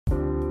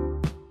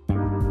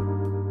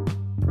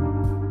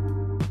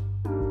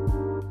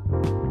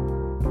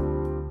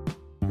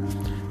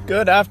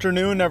Good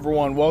afternoon,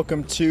 everyone.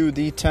 Welcome to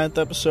the 10th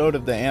episode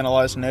of the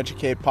Analyze and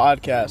Educate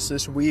podcast.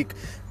 This week,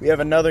 we have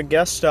another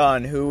guest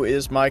on who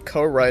is my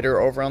co-writer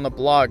over on the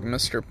blog,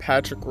 Mr.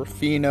 Patrick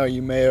Ruffino.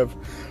 You may have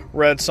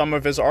read some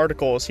of his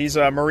articles. He's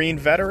a Marine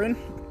veteran.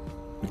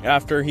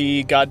 After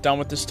he got done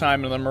with his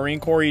time in the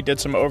Marine Corps, he did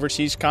some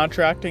overseas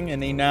contracting,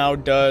 and he now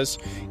does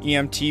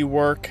EMT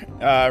work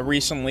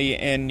recently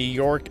in New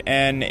York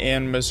and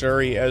in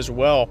Missouri as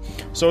well.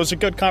 So it was a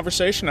good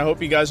conversation. I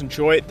hope you guys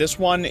enjoy it. This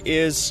one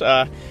is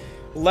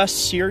less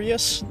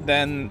serious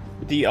than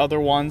the other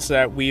ones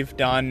that we've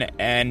done,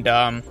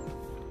 and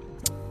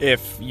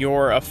if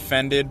you're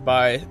offended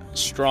by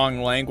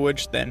strong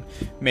language, then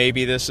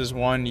maybe this is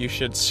one you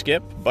should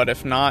skip. But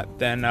if not,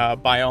 then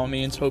by all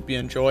means, hope you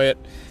enjoy it.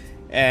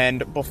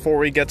 And before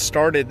we get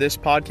started, this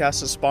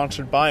podcast is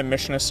sponsored by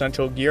Mission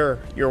Essential Gear,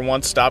 your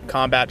one-stop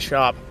combat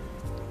shop.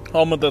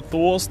 Home of the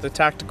Tools, the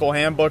tactical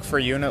handbook for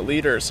unit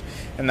leaders,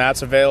 and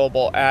that's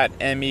available at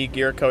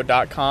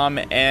megearco.com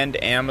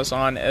and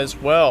Amazon as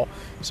well.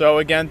 So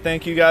again,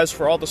 thank you guys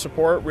for all the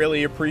support.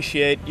 Really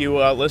appreciate you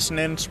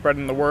listening,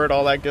 spreading the word,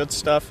 all that good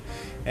stuff,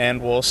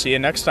 and we'll see you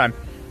next time.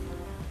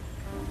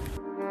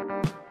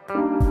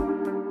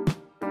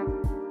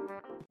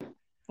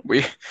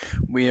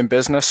 We in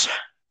business.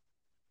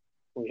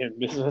 We in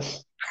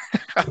business.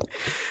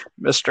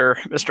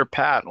 Mr.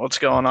 Pat, what's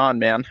going on,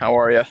 man? How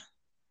are you?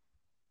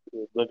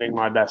 Living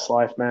my best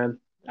life, man.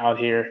 Out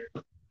here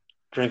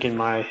drinking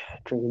my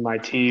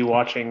tea,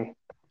 watching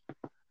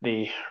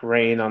the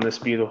rain on this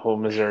beautiful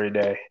Missouri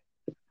day.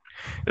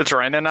 It's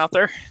raining out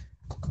there?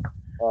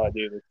 Oh,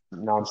 dude, it's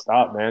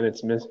nonstop, man.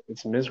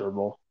 It's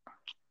miserable.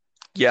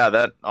 Yeah,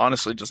 that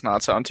honestly does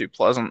not sound too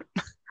pleasant.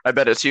 I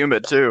bet it's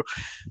humid too.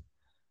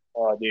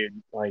 Oh,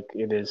 dude, like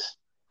it is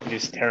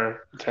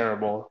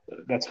terrible.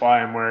 That's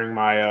why I'm wearing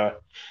my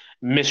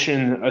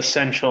Mission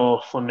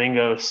Essential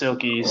Flamingo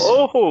Silkies.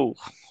 Oh,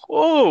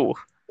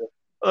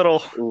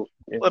 little Ooh,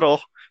 yeah. little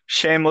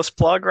shameless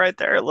plug right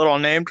there. Little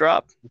name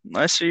drop.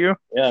 Nice of you.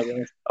 Yeah,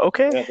 man.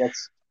 Okay.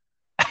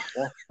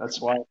 Yeah,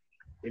 that's why,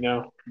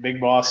 Big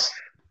Boss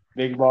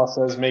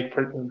says make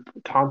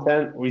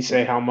content. We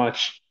say how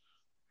much.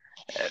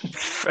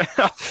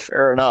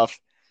 Fair enough.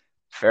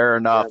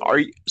 Yeah,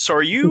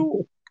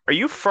 Are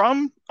you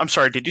from, I'm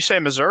sorry, did you say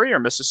Missouri or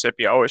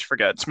Mississippi? I always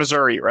forget. It's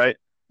Missouri, right?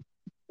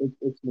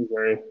 it's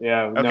Missouri.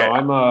 Yeah, Okay.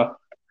 no,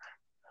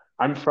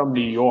 I'm from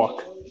New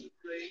York.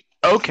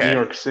 Okay. New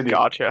York City.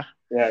 Gotcha.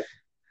 Yeah,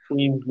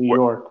 Queens, New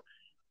York.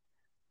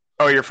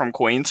 Oh, you're from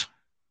Queens?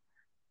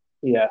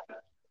 Yeah.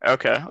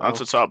 Okay, that's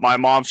what's up. My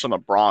mom's from the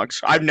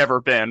Bronx. I've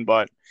never been,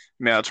 but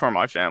that's where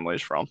my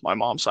family's from. My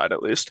mom's side,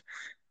 at least.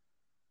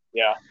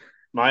 Yeah.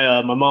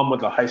 My mom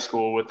went to high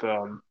school with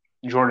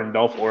Jordan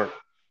Belfort.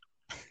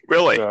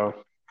 Really? So,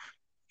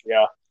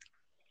 yeah.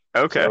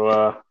 Okay.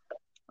 So,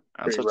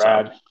 That's pretty what's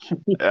rad. up.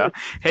 Yeah.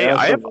 Hey,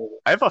 Yeah,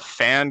 I have a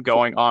fan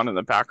going on in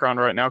the background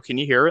right now. Can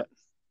you hear it?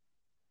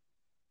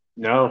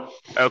 No,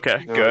 Okay,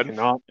 I good.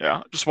 cannot.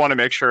 Yeah, just want to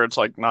make sure it's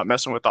like not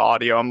messing with the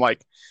audio. I'm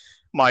like,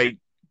 my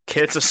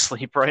kid's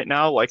asleep right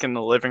now, like in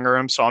the living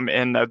room, so I'm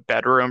in the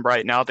bedroom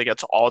right now that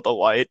gets all the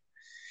light,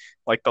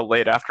 like the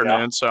late Yeah.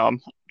 afternoon. So I'm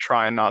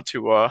trying not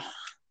to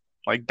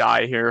like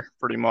die here,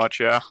 pretty much.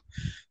 Yeah.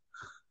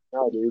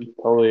 No, dude.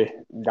 Totally.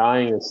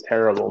 Dying is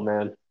terrible,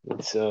 man.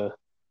 It's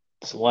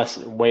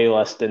way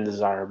less than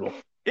desirable.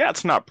 Yeah,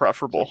 it's not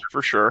preferable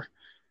for sure.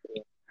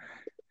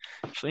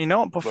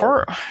 So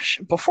But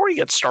before you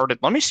get started,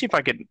 let me see if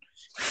I can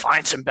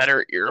find some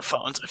better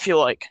earphones. I feel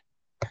like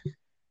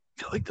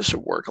this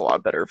would work a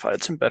lot better if I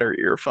had some better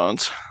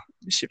earphones.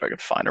 Let me see if I can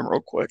find them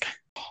real quick.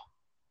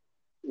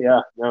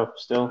 yeah, no,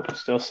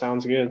 still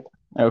sounds good.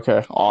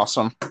 Okay,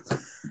 awesome.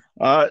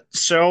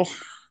 So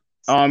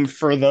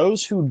for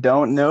those who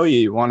don't know you,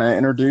 you want to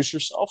introduce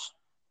yourself?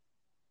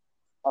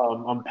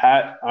 I'm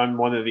Pat. I'm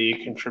one of the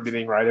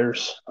contributing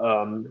writers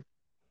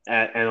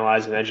at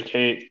Analyze and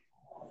Educate.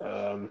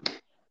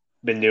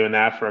 Been doing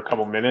that for a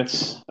couple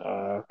minutes.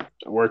 I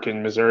work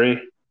in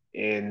Missouri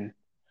in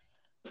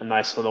a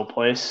nice little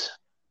place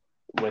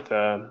with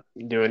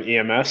doing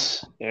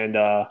EMS, and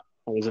I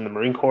was in the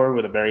Marine Corps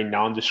with a very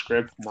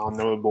nondescript,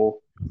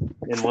 non-notable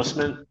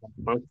enlistment, like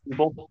most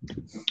people,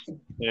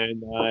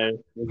 and I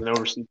was an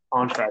overseas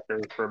contractor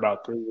for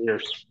about 3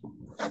 years.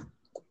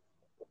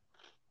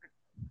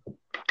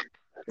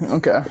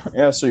 Okay.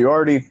 Yeah, so you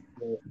already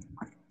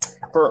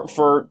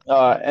for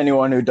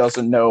anyone who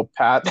doesn't know,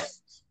 Pat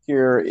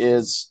here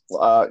is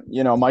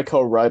my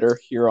co-writer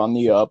here on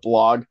the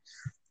blog,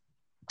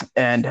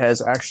 and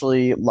has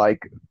actually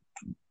like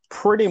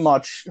pretty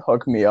much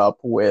hooked me up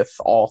with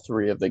all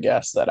three of the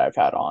guests that I've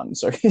had on.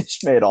 So he's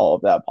made all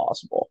of that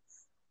possible.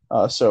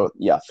 So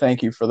yeah,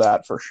 thank you for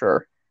that for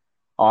sure.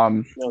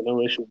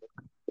 No issue.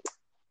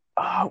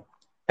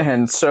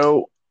 And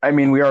so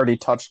we already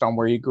touched on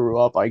where you grew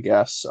up, I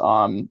guess.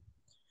 How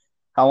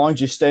long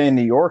did you stay in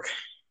New York?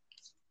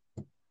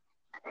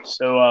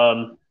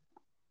 So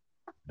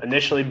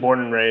initially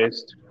born and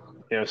raised,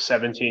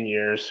 17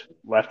 years,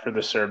 left for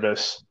the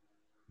service,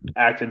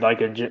 acted like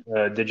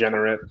a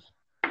degenerate,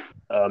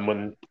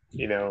 when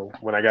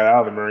when I got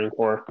out of the Marine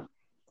Corps.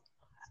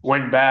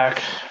 Went back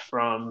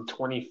from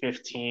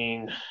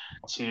 2015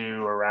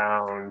 to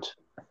around,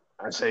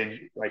 I'd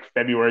say like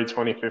February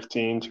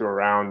 2015 to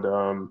around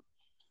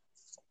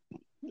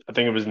I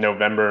think it was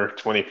November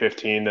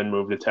 2015, then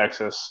moved to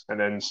Texas and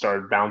then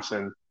started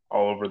bouncing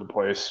all over the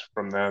place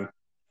from then.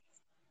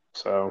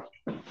 So,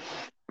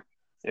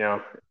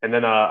 and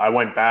then I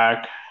went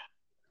back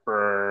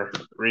for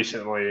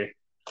recently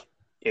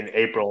in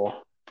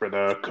April for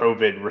the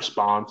COVID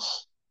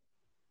response.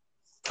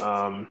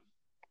 I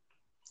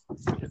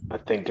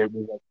think it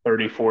was like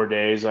 34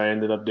 days I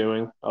ended up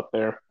doing up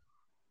there.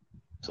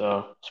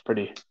 So it's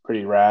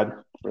pretty rad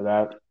for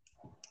that.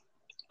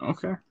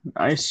 Okay,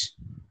 nice.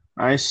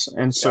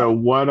 And so,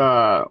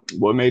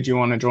 what made you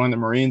want to join the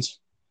Marines?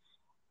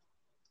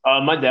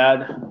 My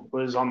dad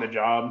was on the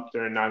job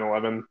during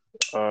 9/11.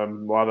 A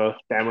lot of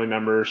family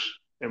members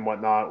and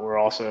whatnot were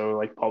also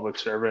like public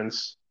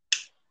servants.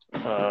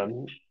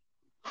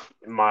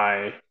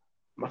 My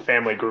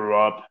family grew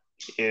up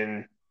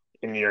in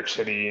New York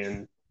City,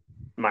 and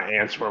my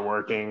aunts were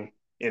working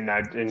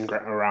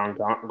around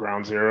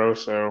Ground Zero.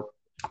 So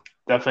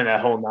definitely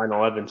that whole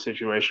 9/11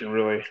 situation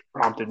really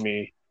prompted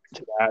me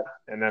to that.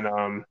 And then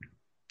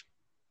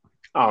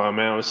I don't know,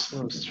 man, it was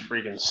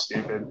freaking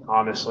stupid,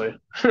 honestly.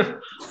 It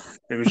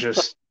was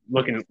just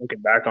looking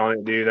back on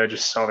it, dude. I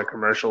just saw the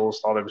commercials,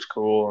 thought it was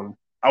cool, and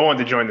I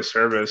wanted to join the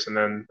service, and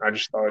then I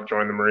just thought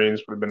joining the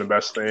Marines would have been the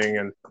best thing.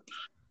 And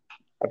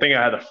I think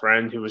I had a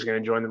friend who was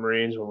going to join the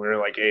Marines when we were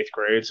like 8th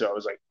grade, so I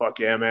was like, "Fuck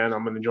yeah, man,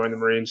 I'm going to join the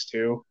Marines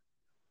too."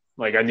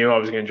 Like I knew I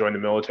was going to join the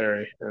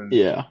military, and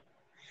Yeah.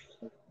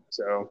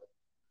 so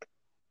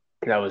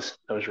that was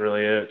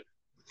really it.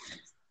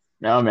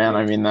 No, man.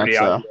 I mean, that's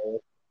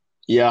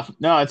yeah.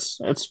 No, it's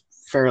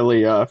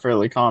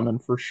fairly common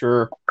for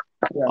sure.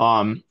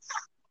 Yeah.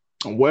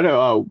 What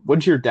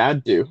did your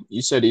dad do?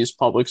 You said he's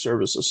public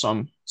service of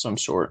some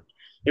sort.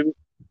 He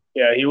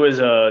was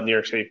a New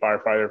York City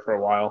firefighter for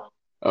a while.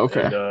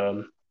 Okay.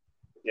 And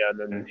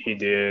then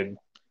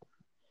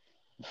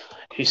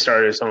he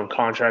started his own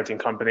contracting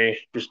company,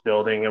 just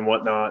building and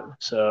whatnot.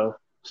 So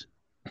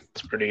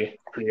it's pretty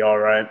all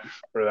right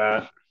for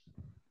that.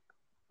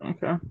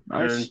 Okay,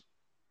 nice.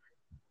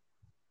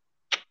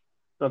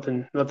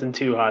 And nothing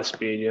too high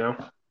speed,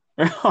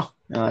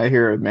 I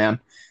hear it, man.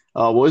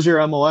 What was your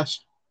MLS?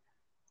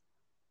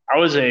 I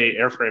was a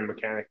airframe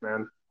mechanic,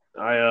 man.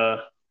 I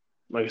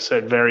like I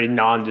said, very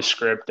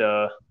nondescript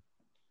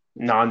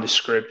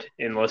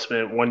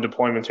enlistment. One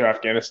deployment to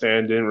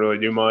Afghanistan, didn't really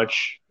do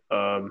much.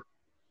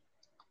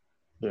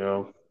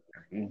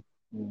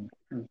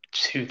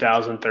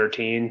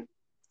 2013,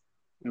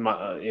 it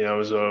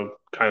was a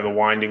kind of the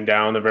winding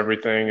down of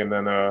everything, and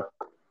then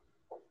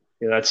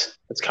that's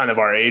kind of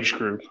our age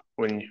group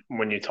when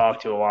you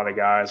talk to a lot of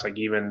guys, like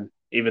even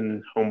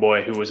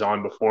homeboy who was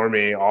on before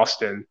me,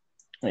 Austin.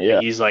 Yeah.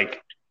 He's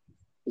like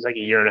a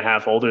year and a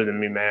half older than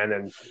me, man,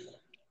 and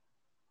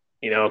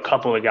a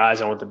couple of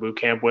guys I went to boot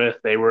camp with,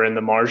 they were in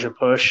the Marja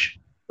push,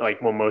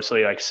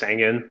 mostly like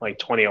Sengen, like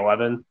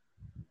 2011.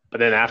 But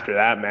then after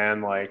that,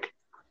 man, like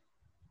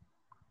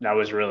that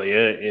was really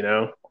it,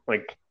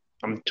 like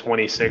I'm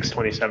 26,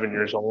 27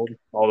 years old.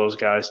 All those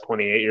guys,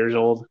 28 years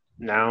old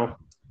now.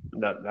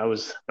 That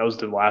was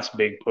the last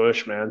big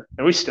push, man.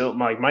 And we still,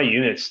 like, my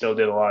unit still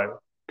did a lot of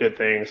good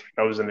things.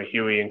 I was in the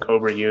Huey and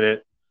Cobra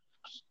unit,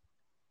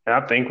 and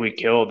I think we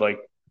killed like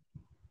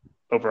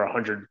over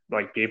 100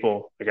 like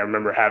people. Like I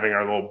remember having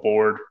our little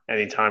board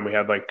anytime we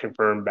had like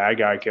confirmed bad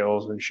guy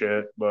kills and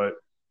shit. But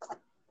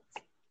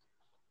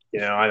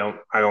I don't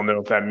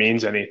know if that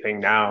means anything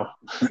now.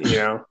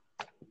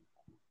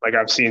 Like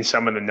I've seen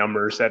some of the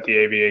numbers that the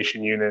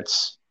aviation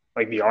units,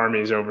 like the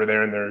Army's over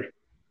there, and their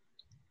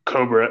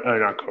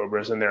not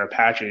Cobras, and their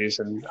Apaches,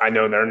 and I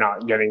know they're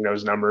not getting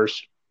those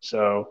numbers.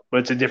 So,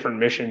 but it's a different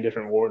mission,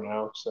 different war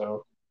now.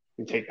 So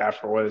you take that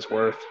for what it's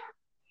worth.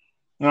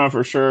 No,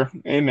 for sure.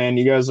 Hey, man,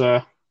 you guys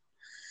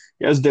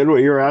did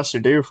what you were asked to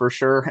do for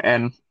sure,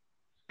 and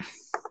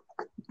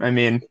I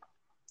mean,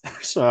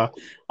 so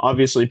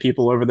obviously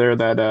people over there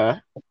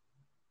that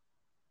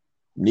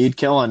need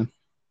killing,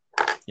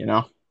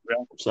 Yeah.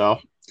 So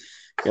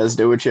you guys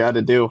do what you had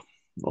to do.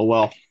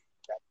 Well.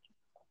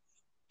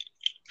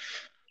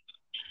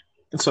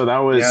 So that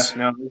was.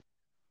 Yeah, no.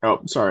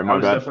 Oh, sorry, my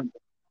bad.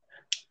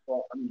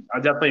 I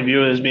definitely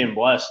view it as being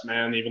blessed,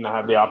 man, even to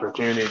have the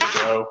opportunity to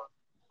go,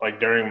 like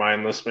during my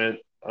enlistment.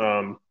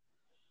 No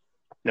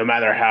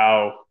matter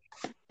how,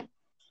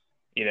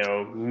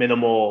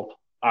 minimal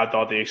I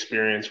thought the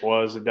experience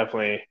was, it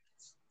definitely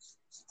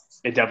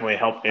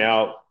helped me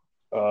out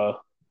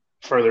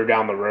further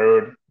down the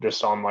road,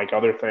 just on like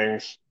other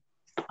things,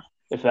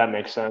 if that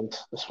makes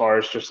sense, as far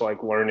as just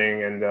like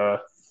learning and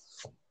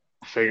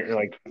figure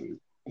like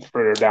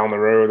further down the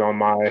road on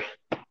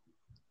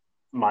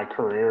my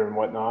career and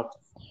whatnot.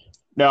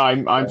 No,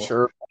 I'm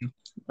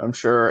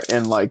sure,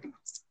 and like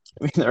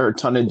I mean, there are a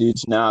ton of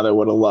dudes now that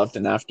would have left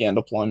an Afghan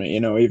deployment,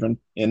 even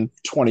in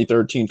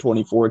 2013,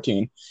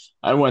 2014.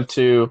 I went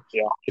to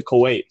Yeah,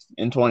 Kuwait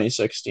in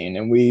 2016,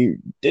 and we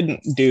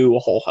didn't do a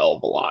whole hell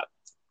of a lot.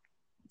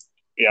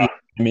 yeah.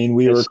 I mean,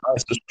 we were It's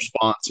crisis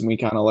response, and we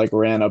kind of like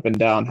ran up and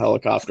down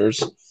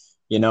helicopters,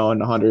 in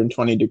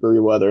 120-degree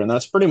weather, and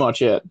that's pretty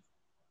much it.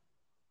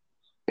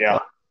 yeah,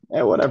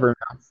 Yeah, whatever,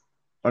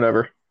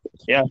 whatever.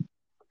 yeah.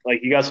 Like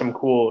you got some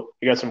cool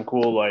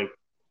like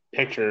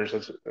pictures.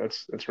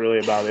 That's really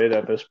about it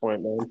at this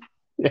point, man.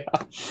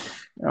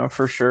 Yeah,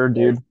 for sure, Like,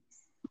 dude.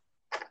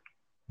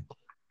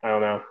 I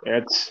don't know.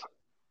 It's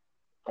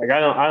like I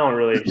don't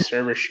really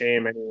service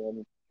shame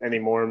anyone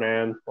anymore,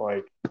 man.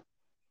 Like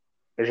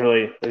there's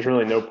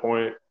really no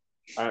point.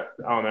 I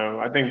don't know.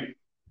 I think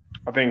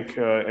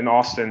and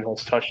Austin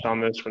has touched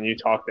on this when you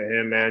talk to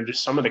him, man.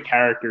 Just some of the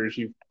characters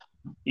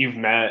you've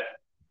met,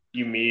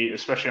 you meet,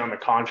 especially on the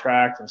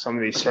contract, and some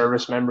of these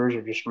service members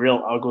are just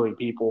real ugly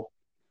people.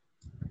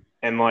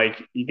 And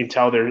like you can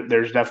tell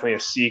there's definitely a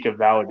seek of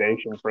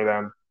validation for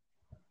them.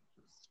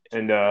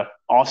 And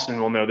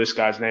Austin will know this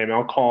guy's name.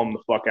 I'll call him the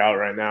fuck out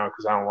right now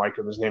because I don't like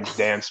him. His name's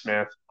Dan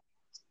Smith.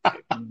 There's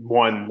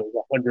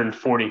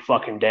 140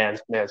 fucking Dan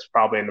Smiths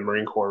probably in the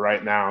Marine Corps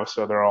right now.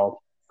 So they're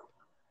all.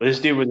 This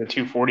dude was a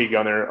 240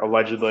 gunner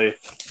allegedly.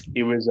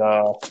 He was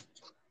I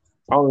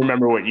don't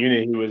remember what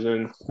unit he was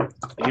in.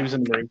 He was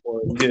in the Marine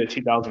Corps. He did a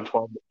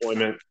 2012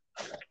 deployment,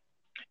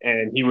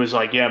 and he was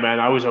like, "Yeah, man,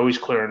 I was always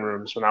clearing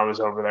rooms when I was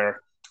over there." And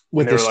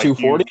With they were this like, "You,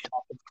 240?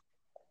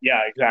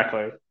 yeah,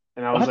 exactly."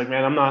 And I was What? like,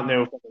 "Man, I'm not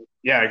no,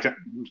 yeah,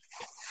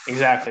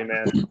 exactly,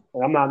 man.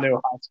 And I'm not no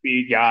high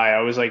speed guy."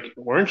 I was like,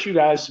 "Weren't you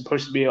guys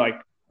supposed to be like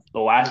the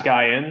last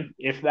guy in,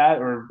 if that,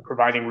 or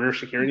providing rear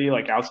security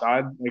like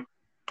outside, like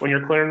when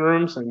you're clearing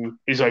rooms?" And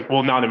he's like,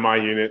 "Well, not in my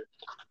unit."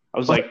 I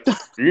was like,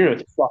 "Your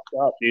unit's fucked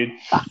up, dude."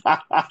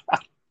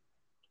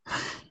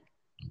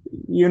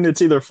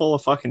 Unit's either full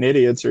of fucking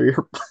idiots or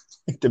you're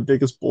like the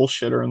biggest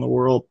bullshitter in the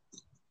world.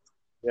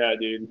 Yeah,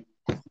 dude.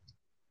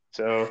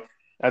 So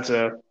that's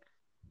a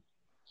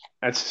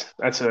that's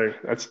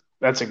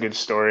a good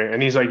story.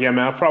 And he's like, "Yeah,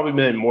 man, I've probably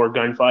been in more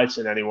gunfights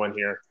than anyone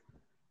here."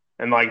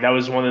 And like that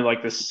was one of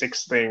like the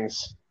six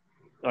things,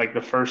 like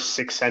the first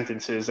six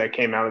sentences that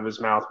came out of his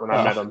mouth when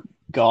I met Oh, him.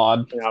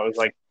 God. And I was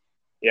like,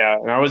 yeah,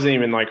 and I wasn't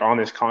even like on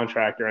his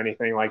contract or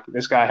anything. Like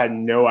this guy had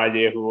no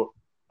idea who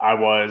I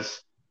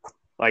was.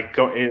 Like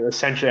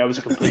essentially, I was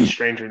a complete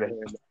stranger to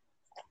him.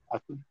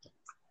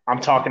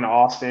 I'm talking to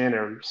Austin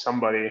or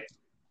somebody,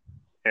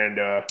 and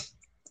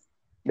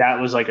that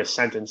was like a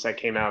sentence that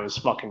came out of his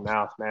fucking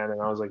mouth, man.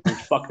 And I was like, dude,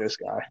 fuck this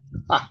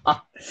guy.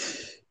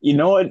 You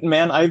know what,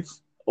 man?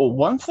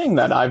 One thing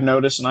that I've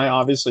noticed, and I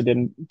obviously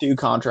didn't do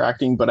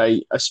contracting, but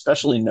I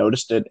especially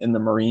noticed it in the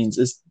Marines,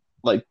 is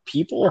like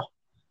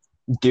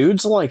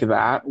dudes like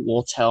that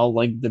will tell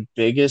like the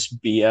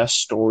biggest BS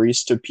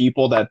stories to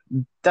people that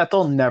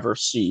they'll never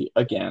see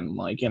again,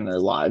 like in their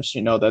lives,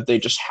 that they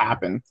just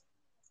happen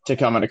to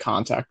come into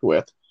contact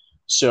with.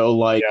 So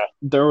like Yeah,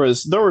 there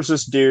was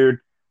this dude,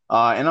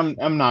 and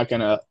I'm not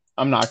gonna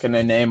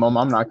name him.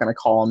 I'm not gonna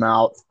call him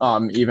out.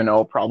 Even though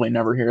I'll probably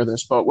never hear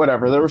this, but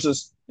whatever. There was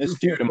this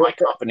dude in my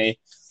company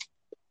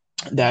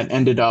that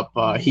ended up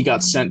he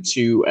got sent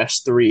to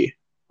S3,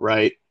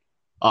 right?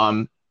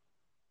 Um,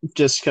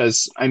 just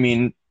because I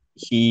mean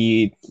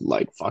he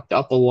like fucked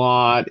up a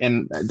lot,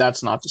 and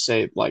that's not to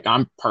say like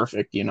I'm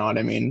perfect, you know what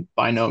I mean?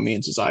 By no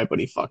means is I, but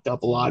he fucked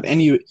up a lot,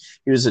 and he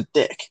was a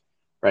dick,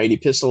 right? He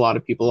pissed a lot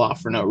of people off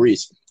for no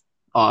reason.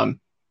 Um,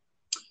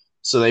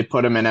 so they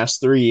put him in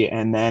S3,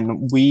 and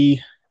then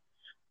we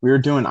were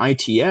doing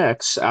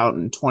ITX out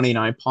in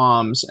 29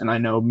 Palms, and I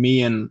know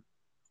me and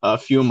a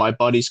few of my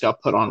buddies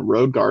got put on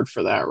road guard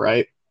for that,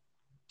 right?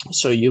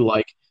 So you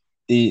like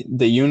the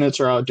units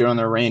are out doing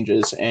their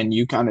ranges, and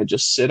you kind of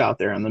just sit out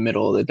there in the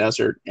middle of the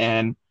desert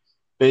and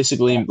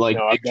basically like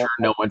no, make sure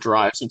no one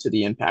drives into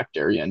the impact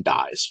area and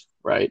dies,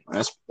 right? And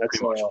that's that's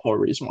pretty much the whole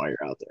reason why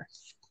you're out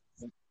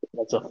there.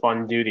 that's a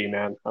fun duty,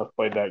 man. I've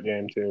played that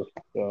game too.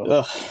 So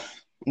Ugh.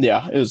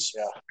 Yeah, it was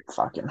yeah,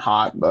 fucking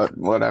hot, but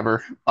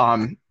whatever.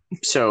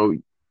 So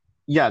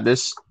yeah,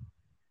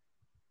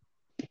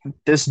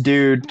 this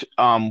dude,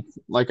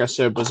 like I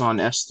said, was on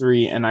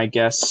S3, and I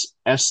guess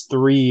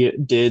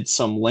S3 did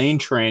some lane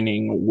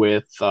training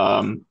with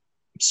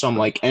some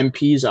like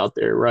MPs out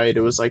there, right?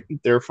 It was like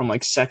they're from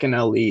like second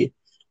LE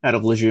out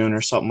of Lejeune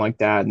or something like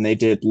that, and they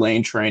did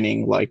lane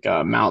training like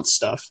mount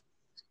stuff.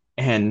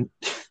 And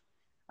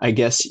I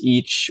guess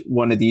each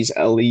one of these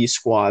LE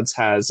squads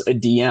has a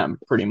DM,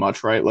 pretty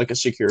much, right? Like a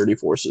security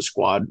forces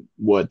squad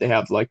would. They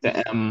have like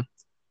the M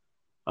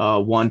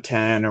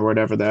 110 or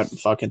whatever that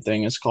fucking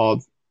thing is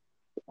called,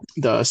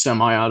 the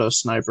semi-auto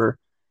sniper.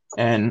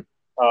 And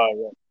yeah,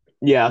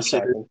 yeah, one so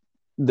second.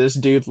 this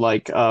dude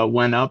like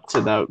went up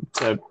to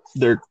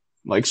their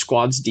like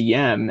squad's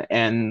DM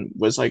and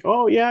was like,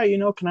 "Oh yeah,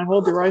 can I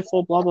hold the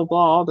rifle? Blah blah blah,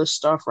 all this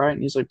stuff, right?"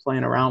 And he's like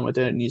playing around with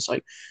it, and he's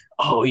like,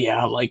 "Oh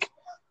yeah, like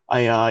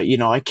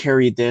I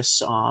carried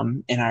this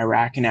in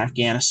Iraq and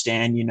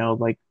Afghanistan,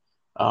 like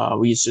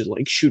we used to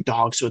like shoot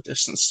dogs with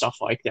this and stuff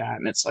like that.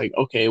 And it's like,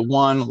 okay,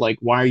 one, like,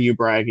 why are you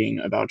bragging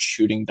about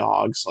shooting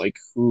dogs? Like,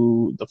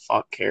 who the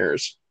fuck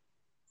cares?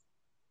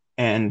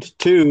 And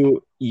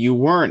two, you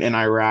weren't in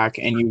Iraq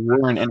and you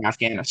weren't in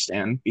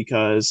Afghanistan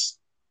because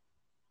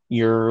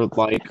you're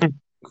like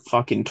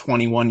fucking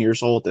 21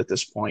 years old at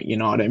this point. You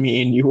know what I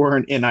mean? You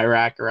weren't in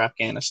Iraq or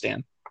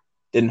Afghanistan.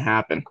 Didn't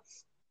happen.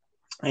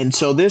 And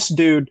so this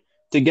dude,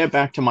 to get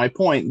back to my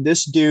point,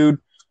 this dude,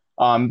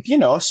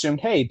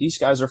 assumed, hey, these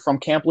guys are from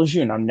Camp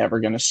Lejeune. I'm never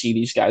going to see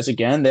these guys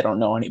again. They don't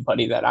know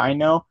anybody that I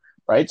know,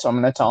 right? So I'm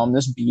going to tell them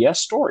this BS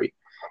story.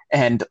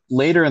 And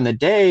later in the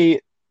day,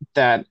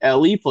 that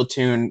LE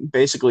platoon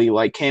basically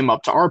like came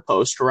up to our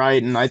post,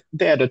 right? And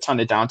they had a ton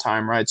of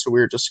downtime, right? So we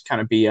were just kind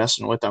of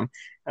BSing with them.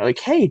 They're like,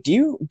 hey,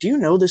 do you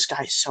know this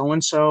guy so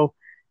and so?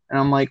 And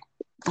I'm like,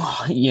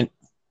 oh,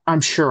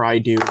 I'm sure I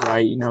do,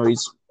 right?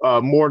 He's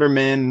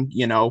Mortarman,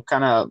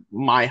 kind of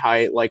my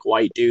height, like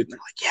white dude. And they're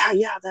like,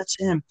 yeah, that's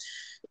him.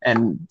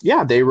 And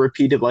yeah, they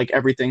repeated like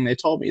everything they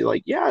told me.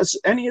 Like, yeah, is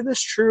any of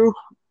this true?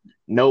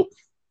 Nope.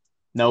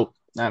 Not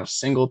a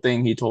single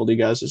thing he told you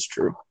guys is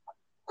true.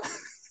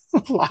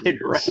 Lied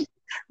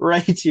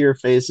right to your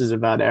faces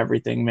about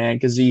everything, man.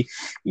 Because he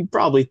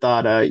probably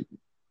thought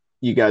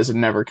you guys would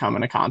never come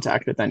into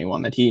contact with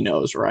anyone that he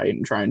knows, right?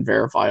 And try and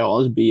verify all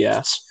his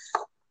BS.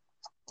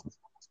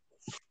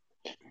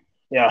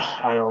 Yeah,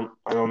 I don't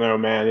know,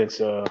 man.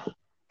 It's I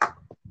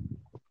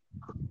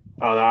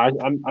don't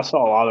know. I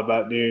saw a lot of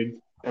that, dude,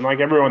 and like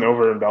everyone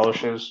over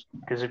embellishes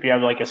because if you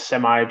have like a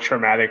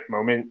semi-traumatic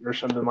moment or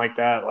something like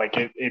that, like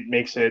it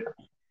makes it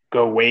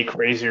go way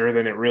crazier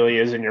than it really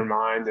is in your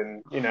mind.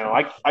 And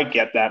I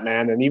get that,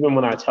 man. And even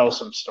when I tell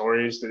some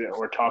stories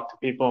or talk to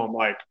people, I'm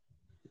like,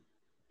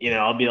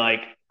 I'll be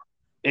like,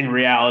 in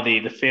reality,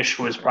 the fish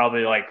was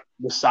probably like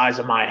the size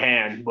of my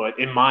hand, but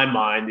in my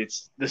mind,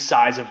 it's the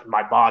size of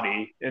my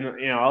body. And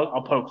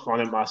I'll poke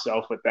fun at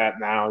myself with that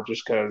now,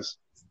 just because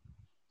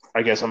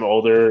I guess I'm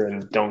older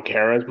and don't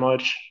care as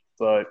much.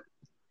 But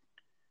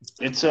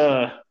it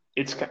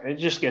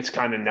just gets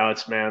kind of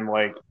nuts, man.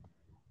 Like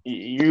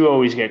you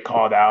always get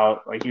called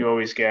out. Like you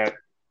always get.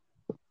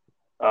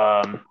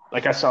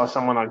 Like I saw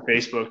someone on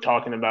Facebook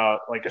talking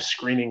about like a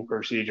screening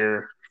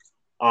procedure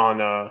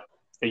on a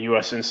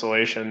U.S.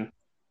 installation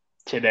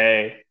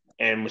today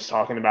and was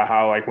talking about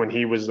how like when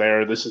he was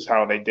there, this is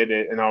how they did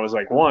it. And I was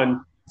like,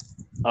 one,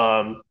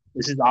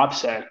 this is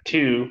OPSEC.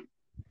 Two,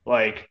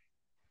 like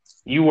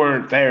you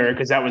weren't there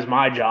because that was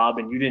my job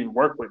and you didn't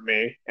work with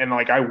me. And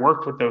like I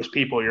worked with those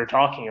people you're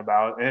talking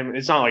about. And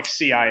it's not like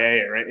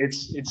CIA, right?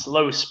 It's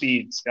low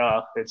speed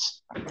stuff.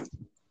 It's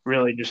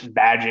really just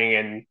badging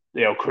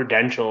and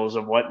credentials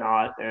and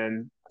whatnot.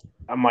 And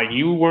I'm like,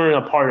 you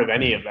weren't a part of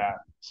any of that.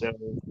 So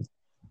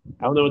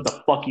I don't know what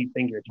the fuck you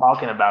think you're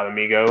talking about,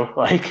 amigo.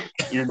 Like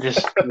you're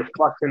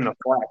flexing the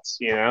flex,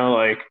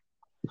 like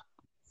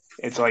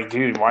it's like,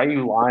 dude, why are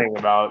you lying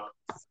about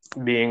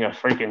being a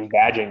freaking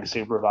badging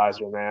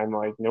supervisor, man?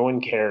 Like no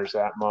one cares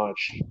that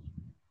much.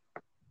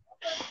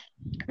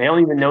 They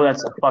don't even know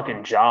that's a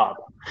fucking job.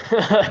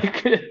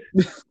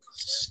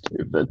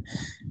 Stupid.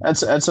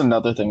 That's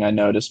another thing I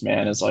noticed,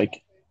 man, is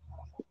like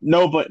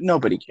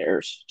nobody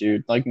cares,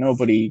 dude. Like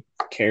nobody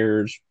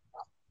cares,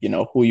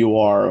 who you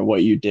are or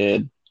what you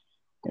did.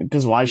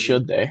 Because why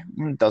should they?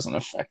 It doesn't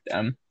affect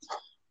them.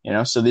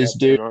 So these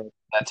dudes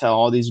that tell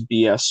all these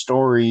BS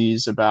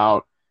stories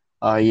about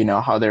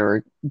how they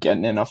were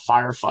getting into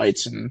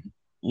firefights and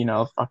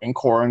fucking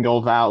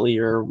Korengal Valley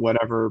or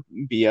whatever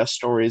BS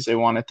stories they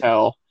want to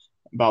tell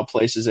about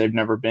places they've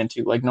never been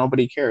to. Like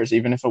nobody cares,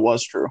 even if it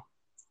was true.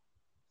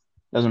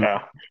 Doesn't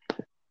matter.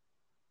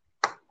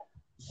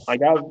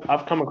 Like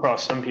I've come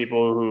across some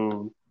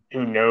people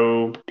who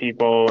know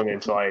people, and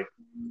it's like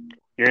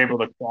you're able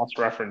to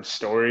cross-reference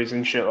stories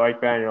and shit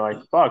like that, and you're like,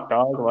 fuck,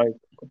 dog, like,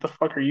 what the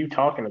fuck are you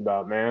talking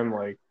about, man?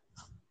 Like,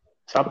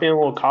 stop being a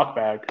little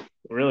cockbag.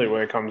 Really,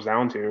 what it comes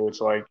down to,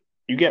 it's like,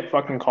 you get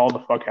fucking called the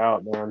fuck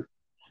out, man.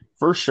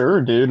 For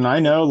sure, dude. And I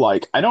know,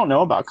 like, I don't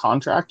know about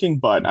contracting,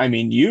 but I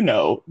mean,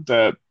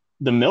 the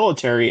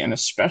military and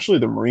especially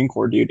the Marine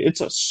Corps, dude,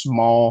 it's a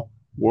small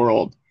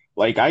world.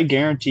 Like, I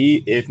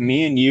guarantee if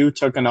me and you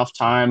took enough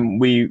time,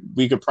 we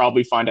could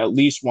probably find at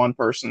least one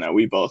person that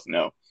we both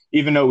know.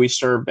 Even though we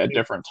served at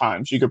different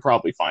times, you could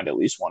probably find at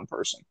least one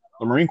person.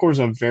 The Marine Corps is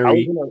a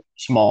very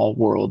small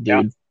world,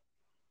 dude. Yeah.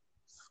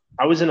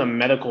 I was in a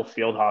medical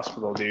field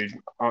hospital, dude,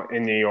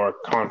 in New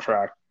York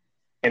contract.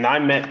 And I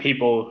met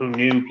people who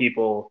knew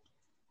people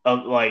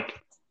of like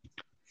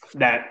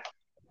that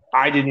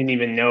I didn't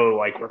even know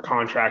like were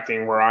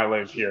contracting where I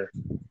live here.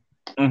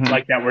 Mm-hmm.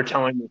 Like that were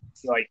telling me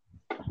like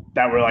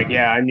that were like,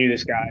 yeah, I knew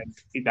this guy in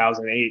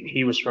 2008.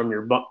 He was from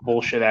your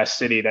bullshit ass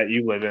city that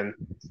you live in.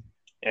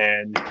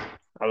 And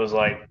I was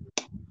like,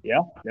 yeah,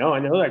 no, I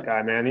know that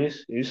guy, man.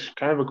 He's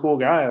kind of a cool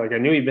guy. Like I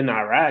knew he'd been to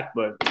Iraq,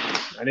 but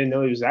I didn't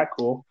know he was that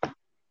cool.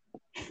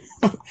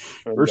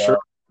 For sure.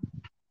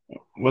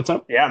 What's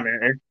up? Yeah,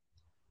 man.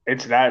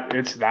 It's that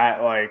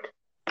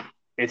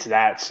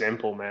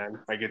simple, man.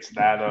 Like it's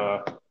that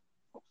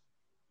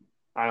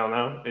I don't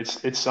know.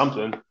 It's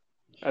something.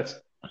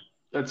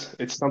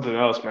 it's something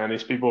else, man.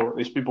 These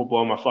people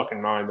blow my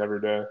fucking mind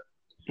every day.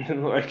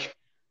 Like,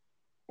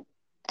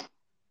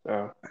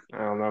 I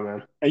don't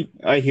know, man.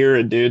 I hear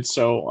it, dude.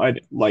 So I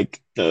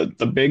like the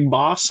big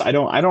boss. I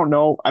don't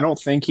know. I don't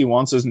think he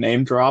wants his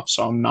name dropped,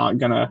 so I'm not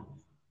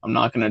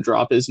gonna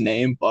drop his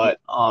name. But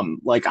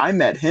like I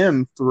met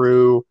him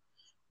through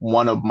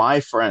one of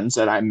my friends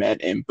that I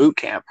met in boot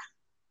camp,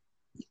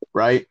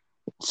 right?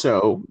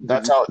 So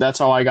Mhm. that's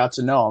how I got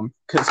to know him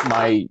because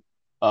my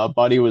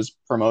buddy was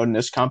promoting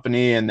this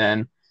company, and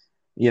then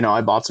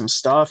I bought some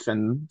stuff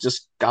and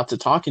just got to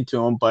talking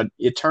to him. But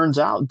it turns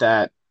out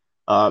that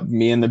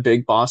me and the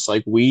big boss,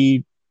 like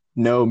we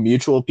know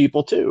mutual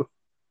people too,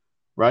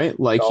 right? That's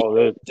Like he all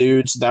knows it is.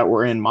 dudes that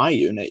were in my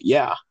unit,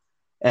 yeah.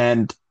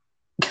 And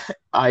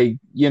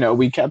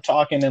we kept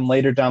talking, and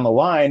later down the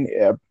line,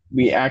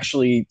 we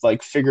actually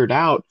like figured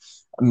out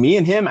me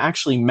and him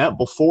actually met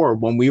before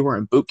when we were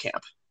in boot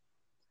camp.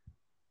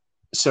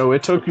 So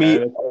it took me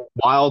Okay. a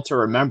while to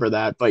remember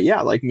that, but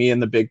yeah, like me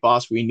and the big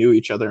boss, we knew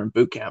each other in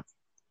boot camp.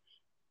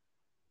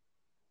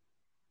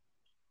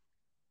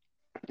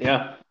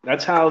 Yeah,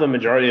 that's how the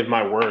majority of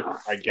my work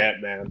I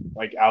get, man.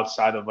 Like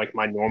outside of like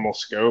my normal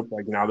scope,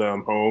 like now that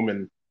I'm home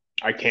and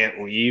I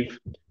can't leave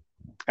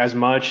as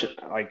much,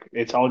 like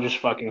it's all just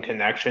fucking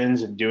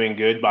connections and doing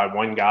good by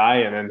one guy.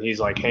 And then he's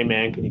like, hey,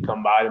 man, can you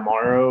come by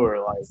tomorrow? Or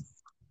like,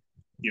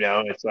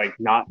 it's like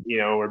not,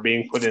 we're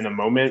being put in a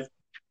moment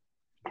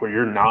where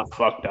you're not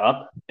fucked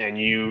up and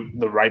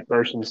the right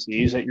person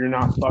sees that you're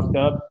not fucked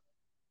up.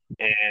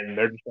 And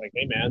they're just like,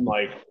 hey, man,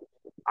 like,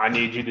 I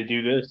need you to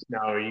do this.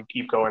 Now you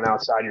keep going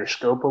outside your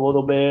scope a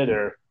little bit,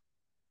 or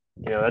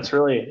that's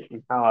really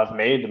how I've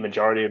made the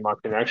majority of my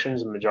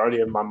connections, the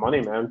majority of my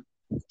money, man.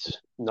 It's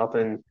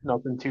nothing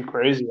too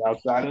crazy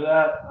outside of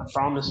that. I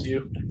promise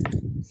you.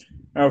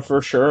 Oh,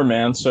 for sure,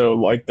 man. So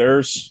like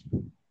there's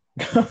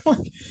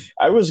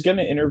I was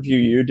gonna interview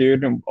you,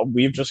 dude, and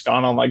we've just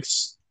gone on like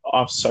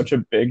off such a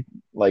big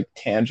like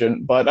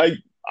tangent, but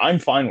I'm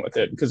fine with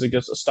it because it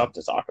gives us stuff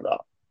to talk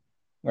about,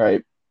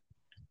 right?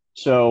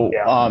 So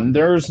Yeah.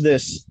 there's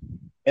this,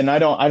 and I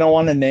don't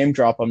want to name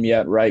drop them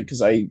yet, right?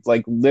 Because I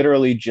like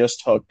literally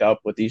just hooked up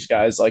with these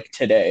guys like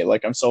today.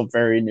 Like I'm still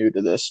very new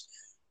to this,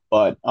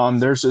 but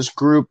there's this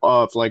group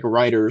of like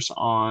writers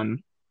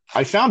on.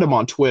 I found them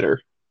on Twitter,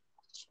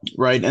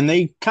 right? And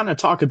they kind of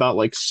talk about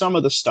like some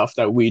of the stuff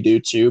that we do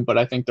too, but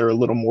I think they're a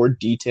little more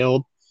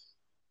detailed.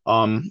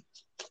 Um,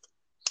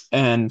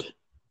 and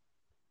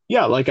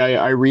yeah, like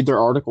I read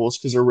their articles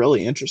because they're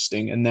really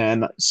interesting. And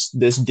then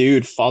this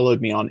dude followed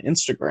me on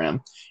Instagram,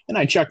 and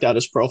I checked out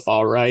his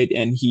profile, right?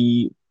 And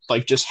he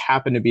like just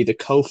happened to be the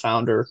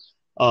co-founder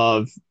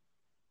of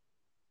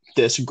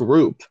this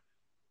group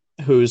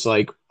whose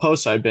like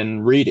posts I've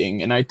been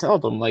reading. And I tell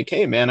them like,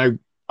 hey man,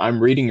 I'm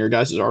reading your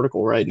guys'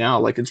 article right now.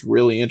 Like it's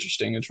really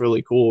interesting. It's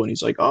really cool. And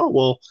he's like, oh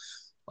well,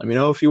 let me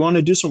know if you want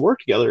to do some work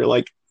together.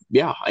 Like,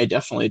 yeah, I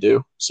definitely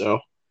do. So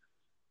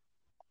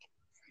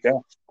Yeah.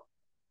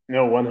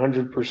 No,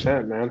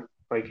 100%, man.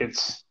 Like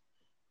it's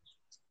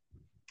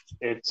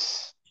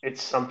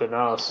something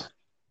else.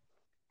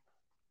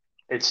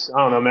 I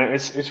don't know, man.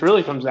 It's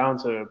really comes down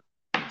to,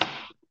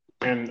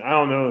 and I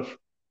don't know if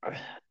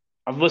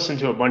I've listened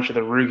to a bunch of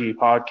the Rugi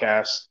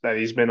podcasts that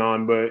he's been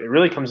on, but it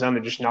really comes down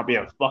to just not being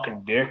a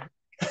fucking dick.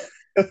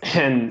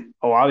 And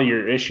a lot of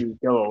your issues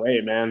go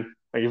away, man.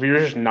 Like if you're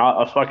just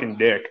not a fucking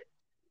dick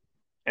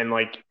and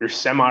like you're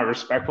semi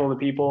respectful to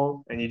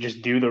people and you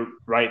just do the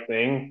right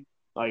thing,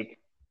 like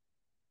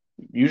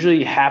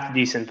usually half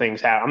decent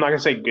things happen. I'm not gonna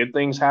say good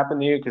things happen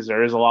to you because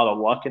there is a lot of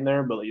luck in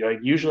there, but like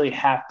usually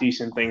half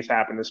decent things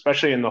happen,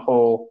 especially in the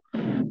whole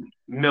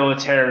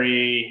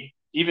military,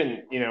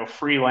 even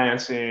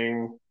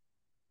freelancing,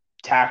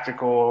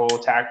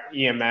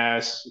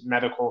 EMS,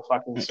 medical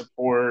fucking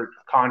support,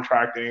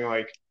 contracting.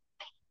 Like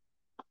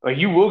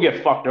you will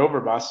get fucked over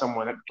by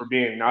someone for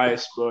being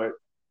nice, but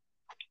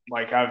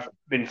like I've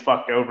been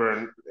fucked over,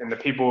 and the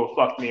people who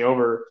fucked me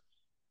over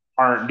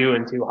aren't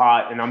doing too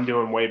hot, and I'm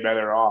doing way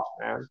better off,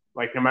 man.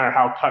 Like no matter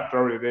how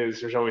cutthroat it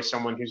is, there's always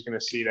someone who's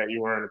gonna see that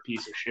you weren't a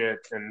piece of shit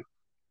and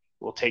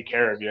will take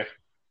care of you.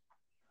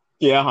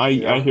 yeah,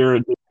 I hear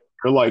it.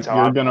 You're like That's how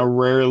you're I gonna feel.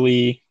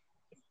 rarely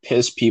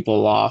piss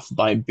people off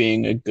by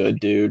being a good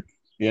dude.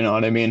 You know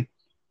what I mean?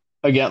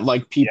 Again,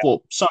 like Yeah,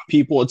 some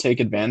people will take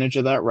advantage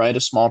of that, right? A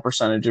small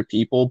percentage of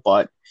people,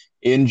 but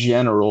in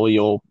general,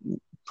 you'll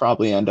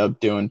probably end up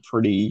doing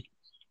pretty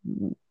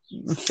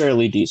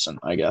fairly decent,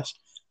 I guess,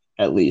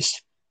 at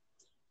least.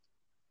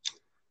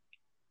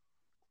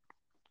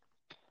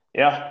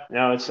 yeah.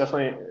 No, it's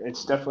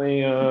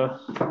definitely. I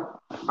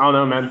don't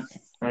know, man.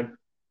 I,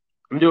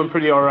 I'm doing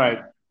pretty all right,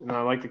 and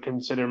I like to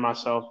consider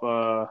myself.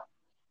 I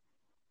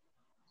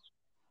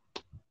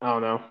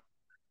don't know.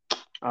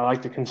 I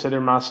like to consider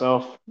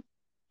myself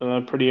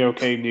a pretty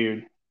okay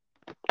dude.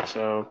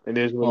 So it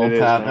is what Well, it is,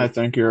 Pat, I man.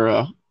 think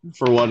you're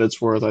for what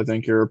it's worth, I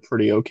think you're a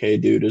pretty okay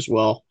dude as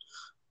well.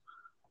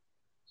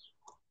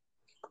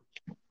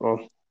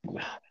 Well,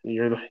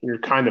 you're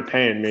kind of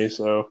paying me,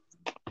 so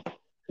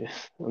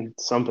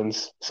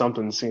something's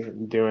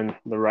doing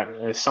the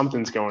right.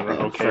 Something's going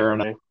okay Fair for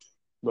enough. me.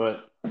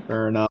 But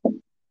Fair enough.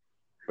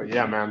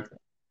 yeah, man.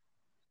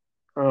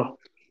 Oh,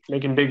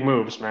 making big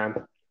moves, man.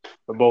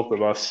 For both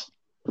of us.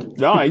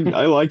 No, I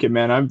like it,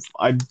 man.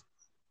 I'm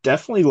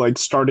definitely like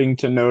starting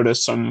to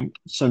notice some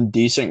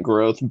decent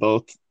growth,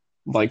 both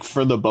like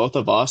for the both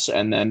of us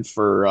and then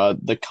for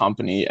the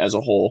company as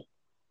a whole.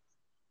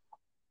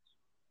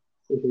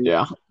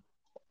 Yeah.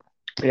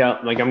 Yeah,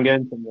 like I'm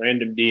getting some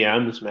random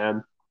DMs,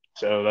 man.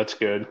 So that's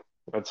good.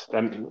 I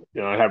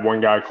had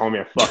one guy call me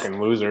a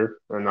fucking loser,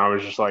 and I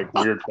was just like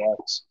weird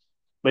facts.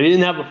 But he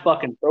didn't have a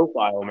fucking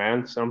profile,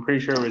 man. So I'm pretty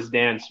sure it was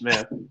Dan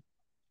Smith.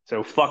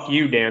 So fuck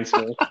you, Dan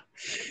Smith.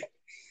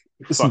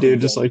 You This fucking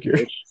dude dumb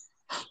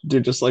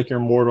bitch. just like your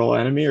mortal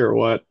enemy or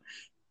what?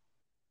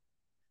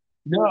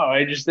 No,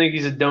 I just think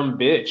he's a dumb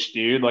bitch,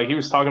 dude. Like he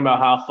was talking about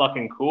how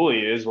fucking cool he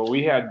is. Well,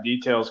 we had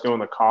details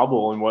going to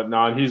Kabul and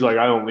whatnot. He's like,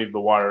 I don't leave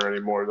the wire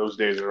anymore. Those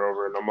days are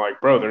over. And I'm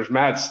like, bro, there's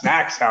mad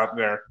snacks out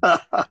there.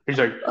 He's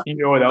like, you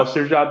know what else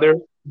there's out there?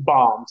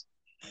 Bombs.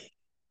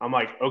 I'm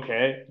like,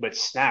 okay, but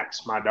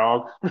snacks, my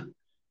dog.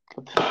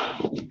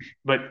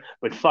 but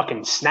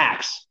fucking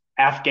snacks.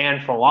 Afghan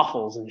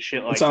falafels and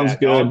shit That like sounds that,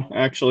 good. dog.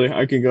 Actually,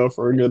 I could go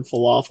for a good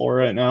falafel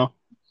right now.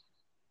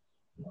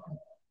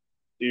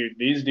 Dude,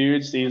 these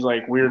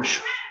like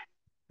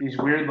these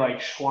weird like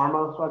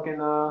shawarma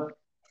fucking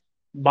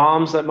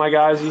bombs that my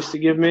guys used to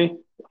give me.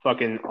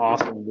 Fucking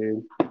awesome,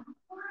 dude.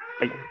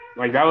 Like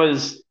like that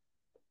was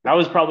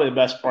probably the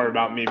best part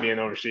about me being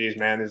overseas,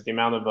 man, is the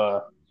amount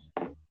of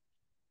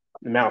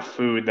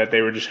food that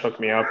they would just hook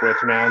me up with,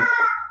 man.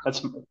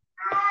 That's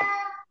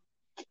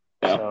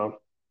Yeah. so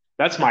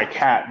that's my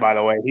cat, by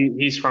the way.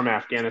 He's from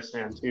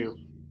Afghanistan too.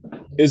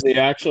 Is he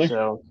actually?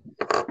 So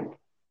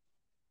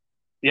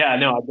yeah,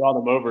 no, I brought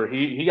him over.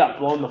 He got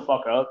blown the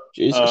fuck up.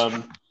 Jesus.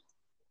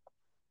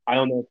 I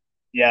don't know.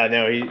 Yeah,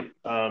 no,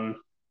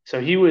 so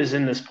he was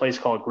in this place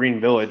called Green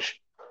Village,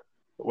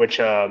 which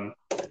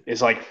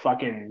is like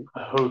fucking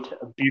a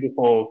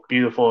beautiful,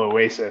 beautiful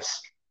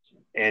oasis.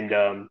 And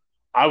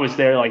I was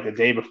there like the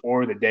day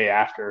before, the day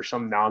after, or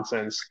some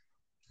nonsense.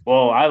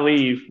 Well, I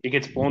leave, it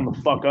gets blown the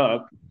fuck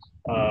up.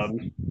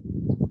 Um,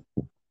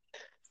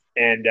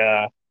 and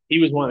he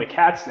was one of the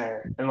cats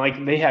there. And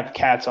like they have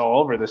cats all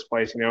over this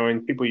place,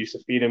 and people used to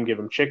feed him, give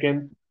him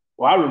chicken.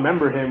 Well, I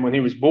remember him when he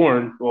was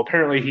born. Well,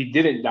 apparently he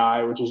didn't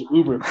die, which is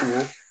uber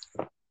cool.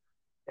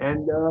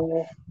 And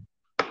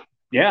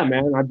yeah,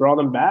 man, I brought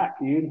him back,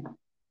 dude,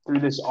 through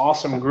this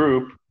awesome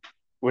group,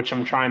 which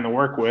I'm trying to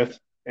work with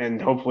and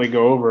hopefully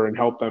go over and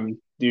help them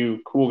do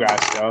cool guy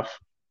stuff,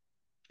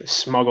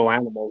 smuggle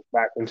animals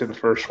back into the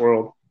first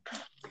world.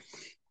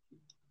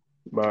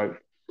 But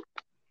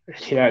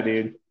yeah,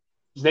 dude,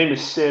 his name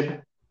is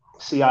Cib,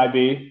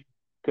 CIB,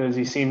 because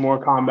he's seen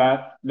more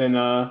combat than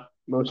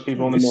most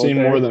people in the He's seen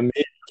military. more than me,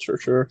 that's for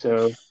sure.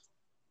 So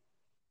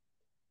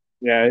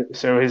yeah,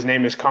 so his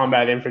name is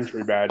Combat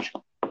Infantry Badge.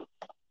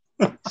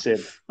 Cib.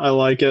 I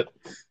like it.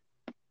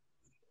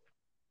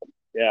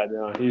 Yeah,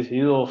 no, he's a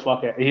little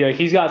fucking.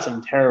 He's got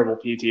some terrible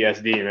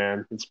PTSD,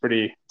 man. It's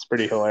pretty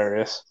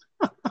hilarious.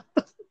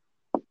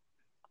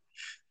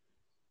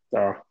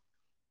 So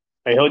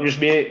he'll just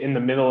be in the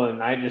middle of the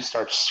night, just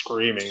start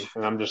screaming,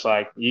 and I'm just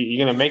like, "You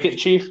gonna make it,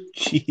 Chief?"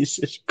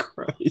 Jesus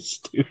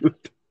Christ, dude.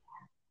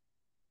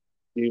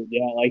 Dude,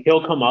 yeah, like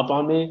he'll come up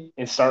on me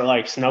and start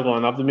like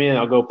snuggling up to me, and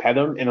I'll go pet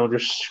him, and he'll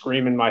just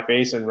scream in my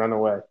face and run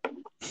away.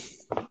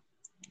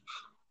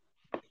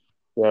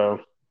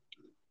 So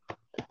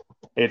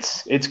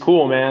it's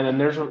cool, man. And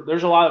there's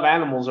a lot of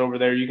animals over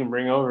there you can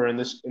bring over in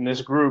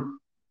this group.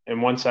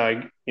 And once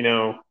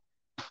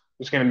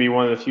it's going to be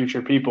one of the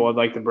future people I'd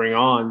like to bring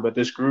on. But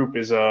this group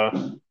is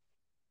doing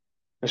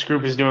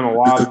a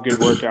lot of good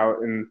work out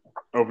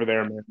over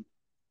there, man.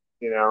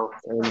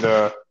 And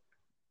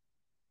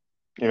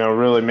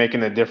really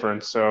making a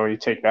difference. So you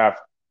take that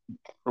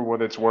for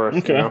what it's worth.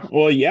 Okay.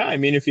 Well, yeah. I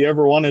mean, if you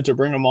ever wanted to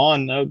bring them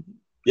on, that'd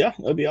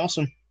be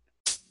awesome.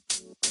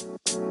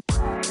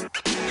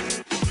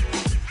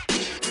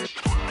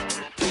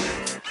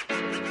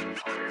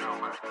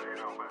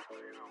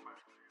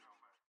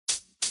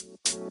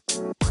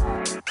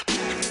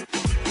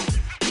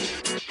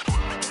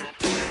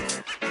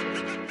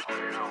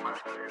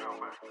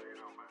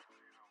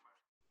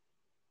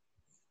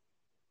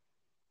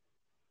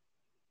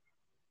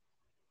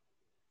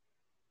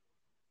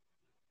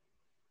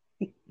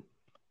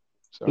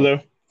 So. Hello,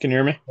 can you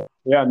hear me?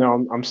 Yeah,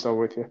 no, I'm still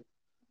with you.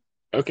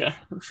 Okay,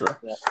 for sure.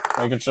 Yeah.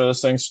 Making sure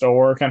this thing's still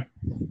working.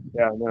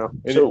 Yeah, no,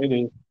 it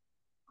is.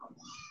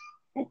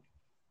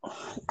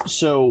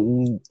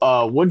 So,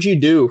 what'd you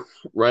do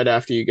right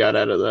after you got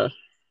out of the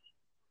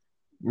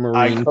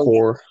Marine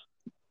Corps?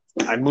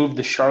 I moved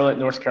to Charlotte,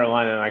 North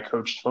Carolina, and I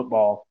coached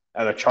football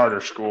at a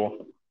charter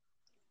school,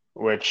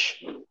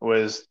 which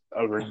was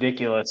a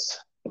ridiculous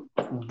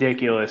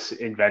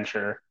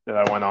adventure that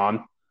I went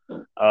on.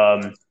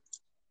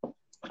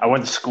 I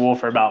went to school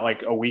for about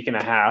like a week and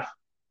a half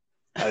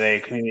at a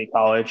community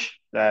college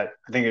that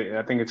I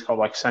think it's called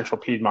like Central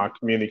Piedmont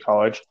Community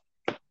College.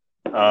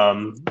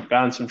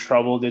 Got in some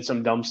trouble, did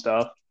some dumb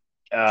stuff.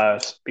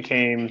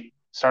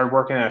 Started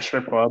working at a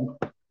strip club,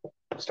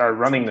 started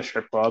running the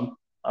strip club,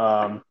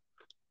 um,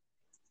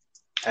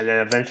 and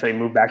then eventually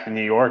moved back to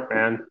New York,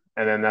 man.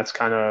 And then that's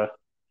kind of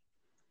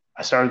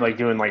I started like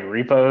doing like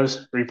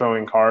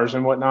repoing cars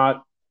and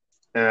whatnot.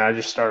 And I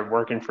just started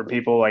working for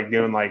people, like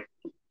doing like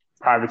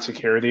private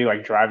security,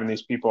 like driving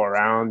these people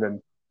around.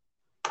 And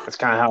that's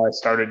kind of how I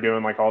started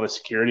doing like all the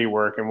security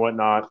work and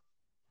whatnot.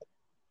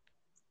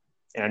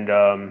 And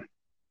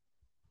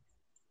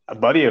a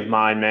buddy of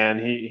mine, man,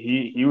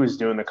 he was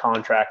doing the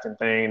contracting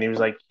thing, and he was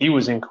like, he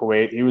was in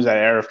Kuwait, he was at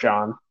Arif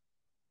John,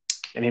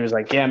 and he was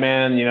like, yeah,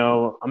 man,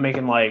 I'm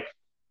making like,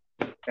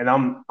 and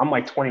I'm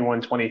like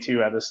 21,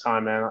 22 at this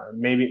time, man,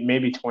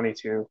 maybe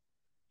 22,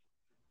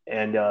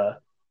 and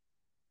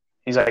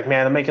he's like,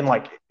 man, I'm making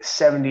like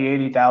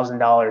 70,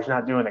 $80,000,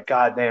 not doing a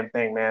goddamn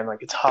thing, man. Like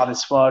it's hot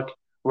as fuck.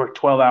 Work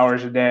 12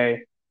 hours a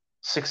day,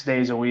 6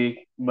 days a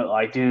week. But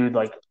like, dude,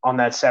 like on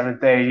that seventh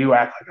day, you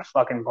act like a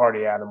fucking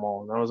party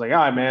animal. And I was like, all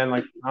right, man,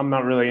 like I'm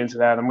not really into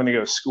that. I'm gonna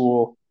go to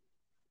school.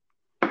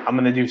 I'm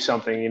gonna do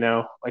something,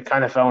 like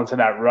kind of fell into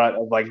that rut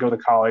of like go to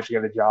college,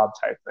 get a job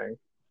type thing.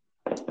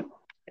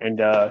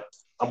 And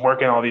I'm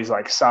working all these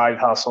like side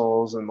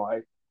hustles and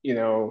like,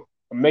 I'm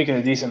making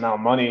a decent amount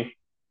of money.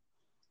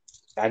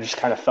 I just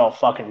kind of felt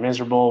fucking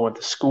miserable. Went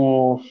to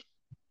school,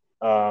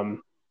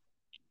 um,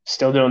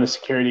 still doing the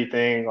security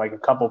thing. Like a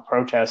couple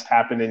protests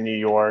happened in New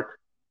York,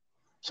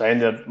 so I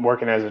ended up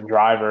working as a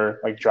driver,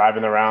 like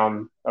driving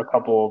around a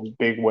couple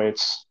big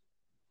wits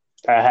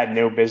that I had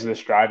no business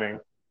driving,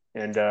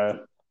 and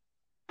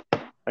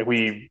like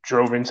we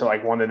drove into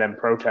like one of them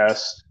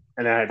protests,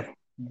 and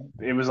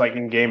it was like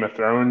in Game of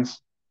Thrones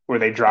where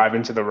they drive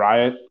into the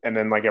riot, and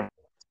then like a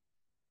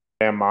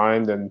damn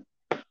mind, and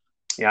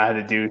I had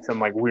to do some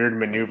like weird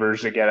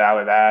maneuvers to get out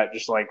of that.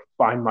 Just like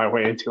find my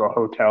way into a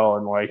hotel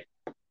and like,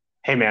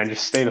 hey man,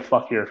 just stay the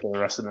fuck here for the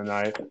rest of the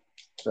night.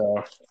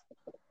 So,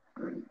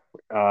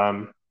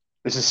 um,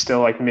 this is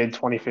still like mid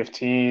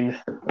 2015.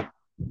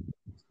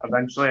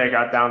 Eventually, I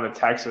got down to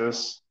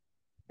Texas,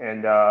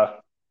 and I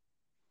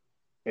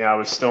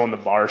was still in the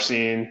bar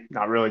scene,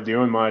 not really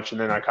doing much.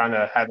 And then I kind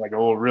of had like a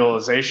little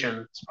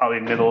realization. It's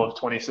probably middle of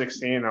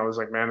 2016. I was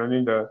like, man, I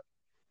need to.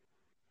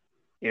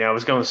 I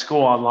was going to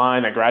school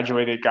online. I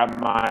graduated, got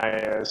my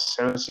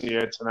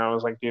associates, and I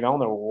was like, dude, I don't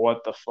know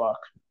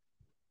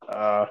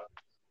uh,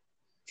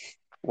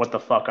 what the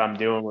fuck I'm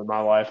doing with my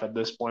life at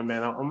this point,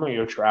 man. I'm gonna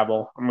go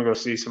travel. I'm gonna go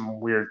see some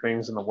weird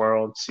things in the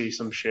world, see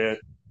some shit,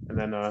 and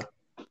then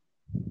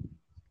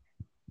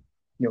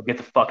get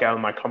the fuck out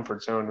of my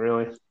comfort zone.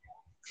 Really,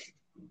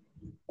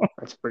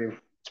 that's pretty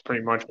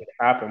much what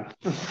happened.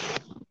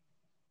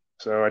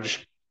 So I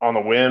just on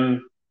a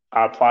whim,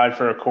 I applied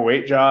for a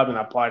Kuwait job and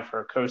I applied for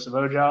a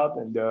Kosovo job,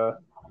 and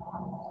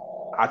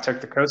I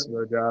took the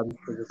Kosovo job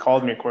because it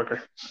called me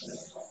quicker.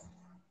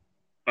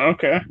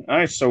 Okay,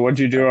 nice. So what'd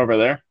you do over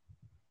there?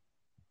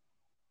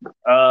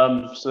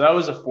 So that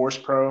was a Force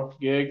Pro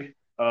gig.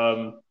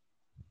 So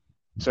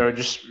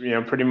just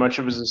pretty much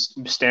it was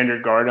a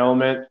standard guard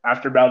element.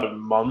 After about a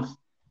month,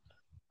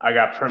 I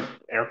got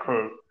air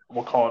quote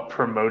we'll call it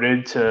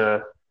promoted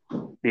to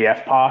the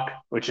FPOC,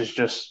 which is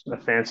just a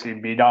fancy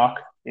BDoc,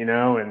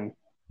 and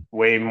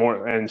way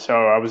more. And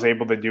so I was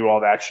able to do all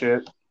that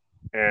shit,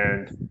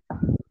 and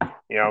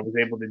I was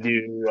able to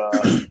do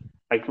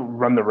like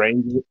run the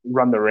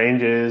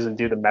ranges, and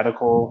do the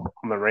medical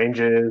on the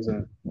ranges,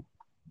 and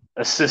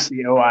assist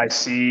the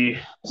OIC.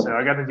 So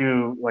I got to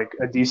do like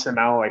a decent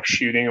amount of like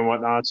shooting and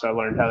whatnot. So I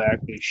learned how to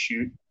actually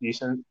shoot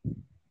decent,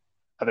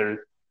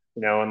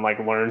 and like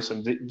learn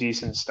some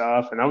decent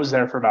stuff. And I was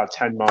there for about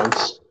 10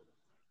 months.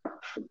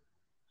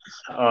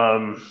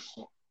 Um,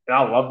 and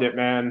I loved it,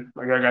 man.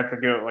 Like I got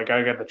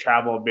to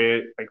travel a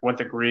bit. Like went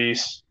to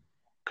Greece.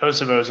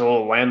 Kosovo is a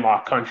little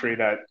landlocked country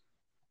that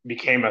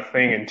became a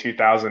thing in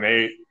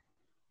 2008,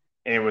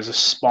 and it was a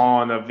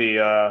spawn of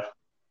the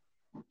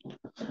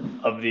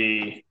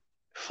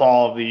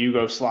fall of the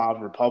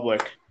Yugoslav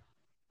Republic.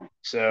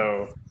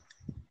 So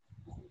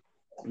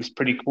it was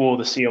pretty cool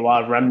to see a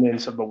lot of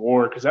remnants of the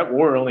war, because that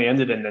war only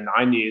ended in the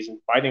 90s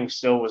and fighting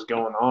still was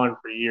going on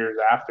for years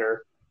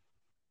after.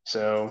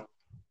 So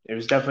it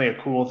was definitely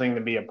a cool thing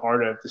to be a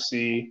part of, to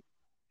see.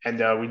 And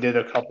we did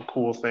a couple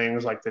cool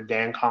things like the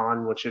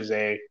DanCon, which is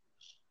a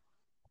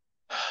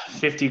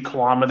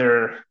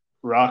 50-kilometer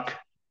ruck,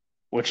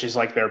 which is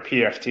like their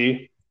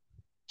PFT.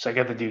 So I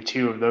got to do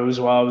 2 of those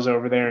while I was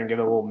over there and get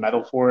a little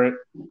medal for it,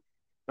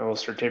 a little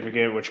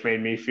certificate, which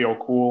made me feel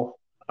cool.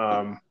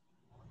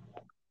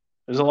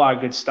 There's a lot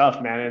of good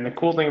stuff, man. And the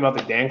cool thing about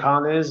the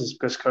DanCon is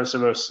because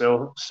Kosovo is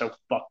still so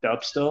fucked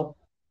up still,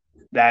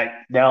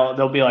 that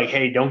they'll be like,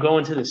 hey, don't go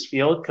into this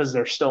field because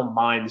there's still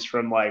mines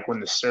from like when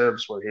the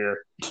Serbs were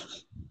here.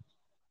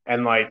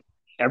 And like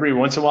every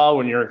once in a while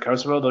when you're in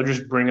Kosovo, they'll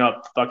just bring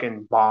up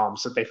fucking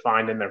bombs that they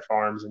find in their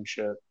farms and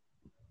shit.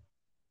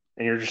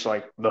 And you're just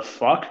like, the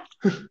fuck?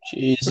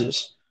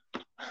 Jesus.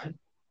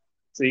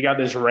 So you got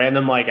this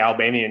random like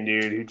Albanian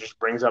dude who just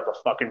brings up a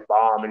fucking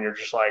bomb, and you're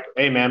just like,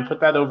 "Hey man, put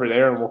that over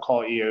there, and we'll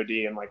call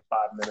EOD in like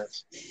 5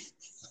 minutes."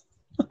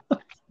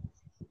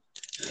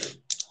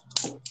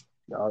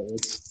 No,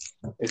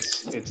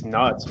 it's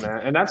nuts, man,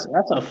 and that's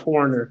a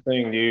foreigner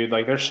thing, dude.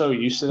 Like they're so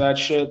used to that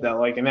shit that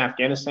like in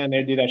Afghanistan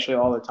they do that shit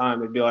all the time.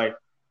 They'd be like,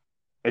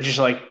 they just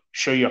like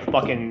show you a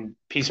fucking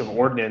piece of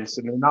ordnance,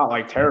 and they're not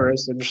like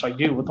terrorists. They're just like,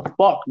 dude, what the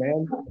fuck,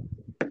 man?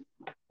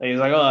 And he's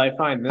like, oh, I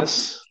find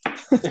this,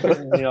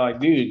 and you're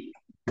like, dude,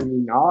 can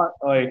you not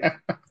like?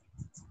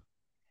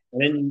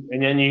 And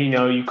then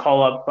you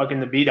call up fucking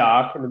the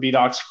BDoc, and the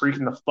BDoc's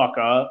freaking the fuck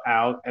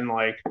out, and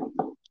like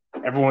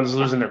everyone's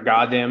losing their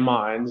goddamn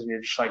minds, and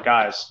you're just like,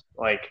 guys,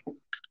 like,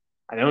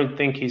 I don't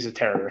think he's a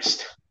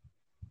terrorist.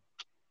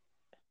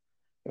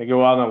 I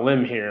go out on a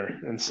limb here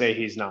and say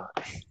he's not.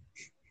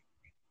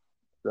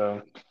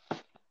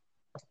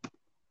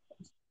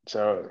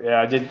 So yeah,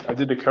 I did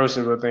the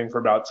Kosovo thing for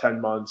about 10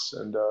 months,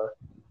 and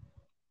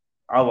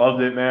I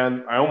loved it,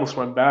 man. I almost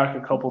went back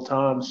a couple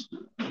times,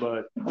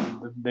 but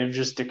they've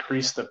just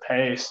decreased the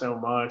pay so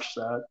much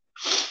that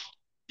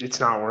it's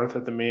not worth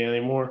it to me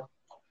anymore,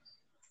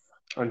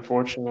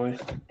 unfortunately.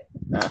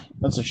 Yeah,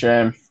 that's a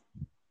shame.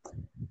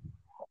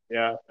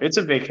 Yeah, it's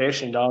a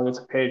vacation, dog. It's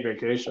a paid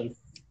vacation.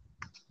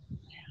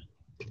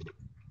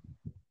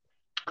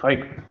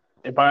 Like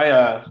if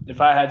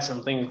I had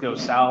some things go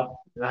south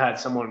and I had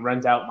someone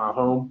rent out my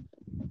home,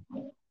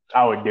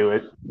 I would do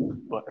it,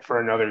 but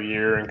for another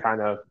year and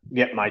kind of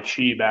get my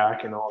chi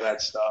back and all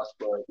that stuff.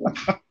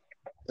 But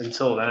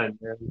until then,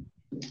 man.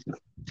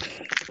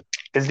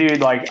 Because dude,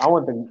 like I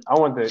went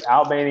to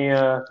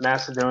Albania,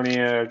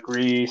 Macedonia,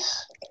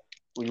 Greece.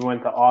 We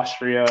went to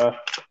Austria,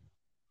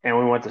 and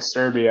we went to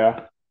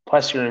Serbia.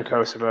 Plus, you're in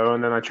Kosovo,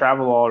 and then I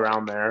traveled all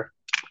around there.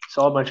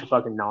 Saw a bunch of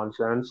fucking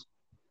nonsense.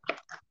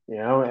 You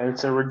know, and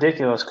it's a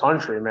ridiculous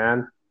country,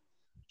 man.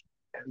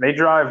 They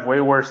drive way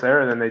worse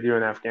there than they do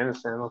in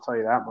Afghanistan. I'll tell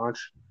you that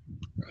much.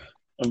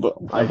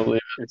 I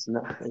believe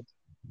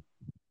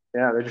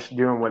yeah, they're just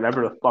doing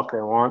whatever the fuck they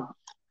want.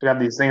 They got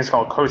these things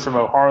called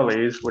Kosovo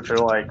Harleys, which are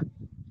like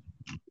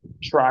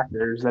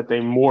tractors that they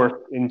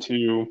morph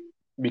into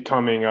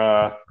becoming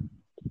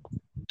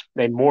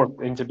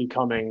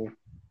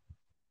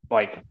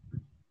like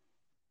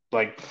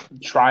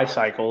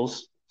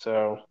tricycles.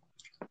 So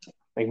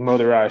like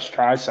motorized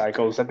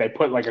tricycles that they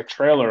put like a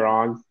trailer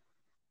on,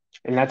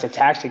 and that's a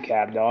taxi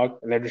cab, dog.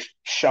 And they're just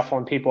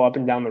shuffling people up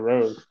and down the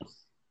road.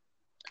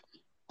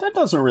 That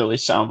doesn't really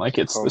sound like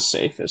it's the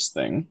safest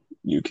thing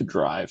you could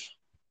drive.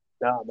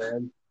 No,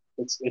 man,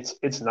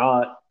 it's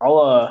not.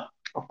 I'll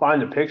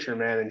find a picture,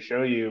 man, and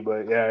show you.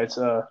 But yeah,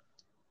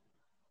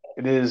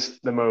 it is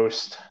the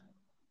most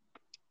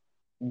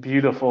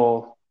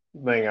beautiful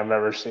thing I've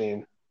ever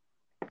seen.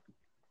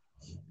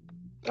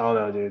 Oh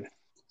no, dude.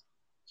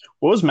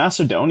 What was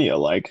Macedonia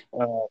like?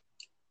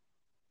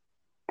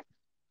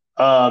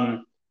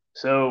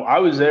 So I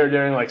was there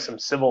during like some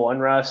civil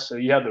unrest. So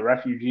you have the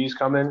refugees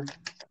coming,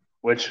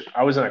 which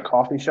I was in a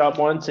coffee shop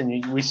once,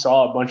 and we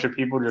saw a bunch of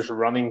people just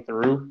running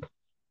through.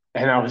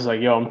 And I was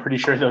like, yo, I'm pretty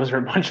sure those are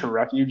a bunch of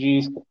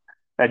refugees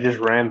that just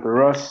ran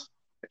through us,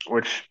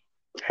 which,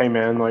 hey,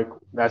 man, like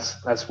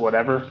that's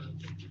whatever.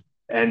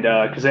 And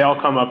because they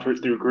all come up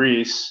through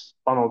Greece,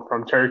 funneled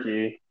from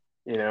Turkey,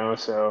 you know,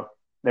 so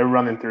they're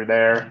running through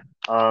there.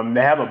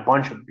 They have a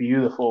bunch of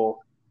beautiful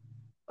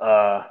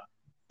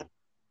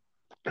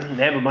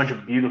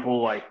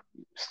like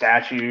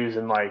statues,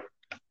 and like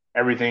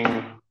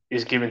everything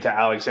is given to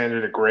Alexander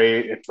the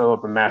Great and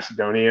Philip of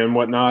Macedonia and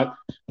whatnot.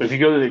 But if you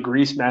go to the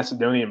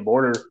Greece-Macedonian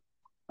border,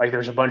 like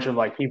there's a bunch of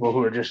like people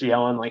who are just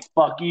yelling like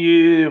fuck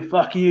you,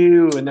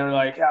 and they're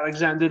like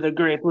Alexander the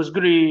Great was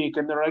Greek,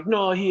 and they're like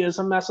no, he is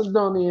a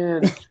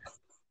Macedonian.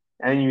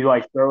 And you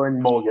like throw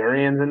in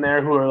Bulgarians in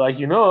there who are like,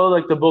 you know,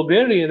 like the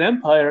Bulgarian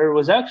Empire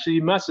was actually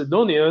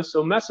Macedonia,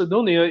 so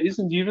Macedonia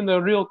isn't even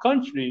a real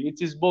country,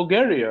 it is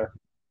Bulgaria.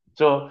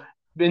 So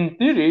in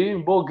theory,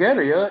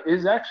 Bulgaria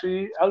is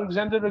actually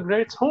Alexander the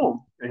Great's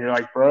home. And you're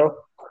like, bro,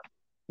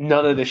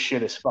 none of this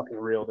shit is fucking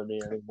real to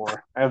me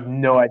anymore. I have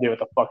no idea what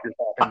the fuck you're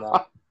talking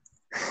about.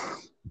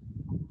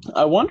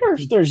 I wonder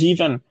if there's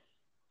even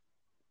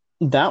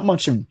that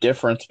much of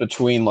difference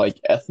between like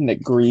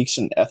ethnic Greeks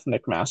and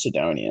ethnic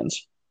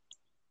Macedonians.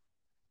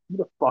 Who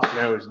the fuck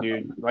knows,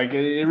 dude? Like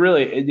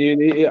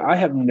dude, I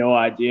have no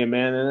idea,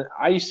 man. And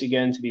I used to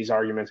get into these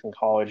arguments in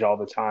college all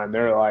the time.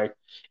 They're like,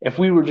 if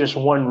we were just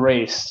one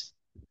race,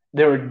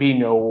 there would be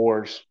no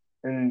wars.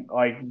 And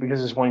like, because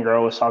this one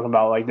girl was talking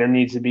about like there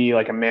needs to be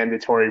like a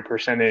mandatory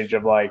percentage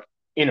of like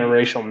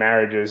interracial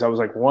marriages. I was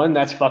like, one,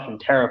 that's fucking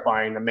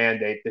terrifying to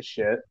mandate this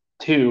shit.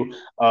 Two,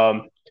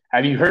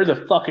 have you heard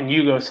of fucking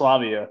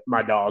Yugoslavia,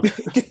 my dog?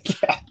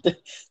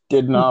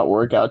 Did not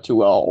work out too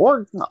well.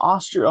 Or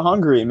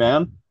Austria-Hungary,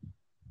 man.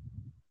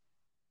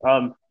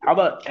 How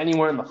about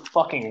anywhere in the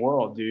fucking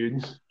world,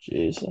 dude?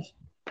 Jesus.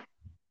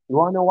 You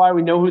want to know why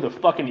we know who the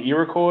fucking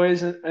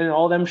Iroquois and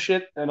all them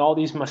shit and all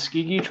these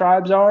Muskegee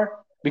tribes are?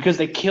 Because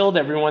they killed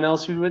everyone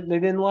else who they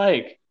didn't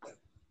like.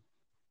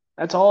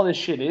 That's all this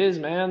shit is,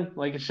 man.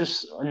 Like it's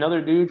just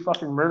another dude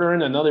fucking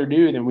murdering another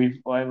dude, and we've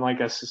in like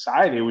a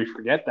society we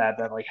forget that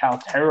like how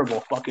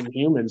terrible fucking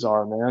humans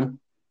are, man.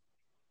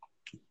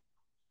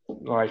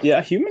 Like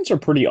Yeah, humans are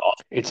pretty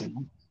awful. it's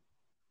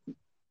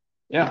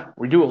yeah,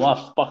 we do a lot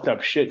of fucked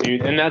up shit,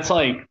 dude, and that's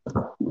like,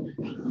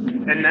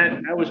 and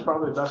that was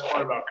probably the best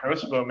part about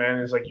Kosovo, man,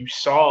 is like you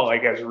saw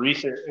like as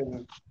recent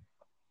and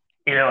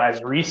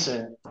as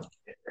recent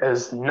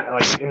as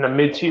like in the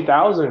mid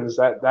 2000s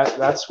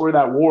that's where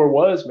that war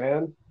was,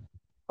 man.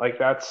 Like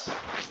that's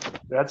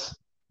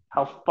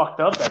how fucked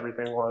up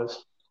everything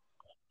was.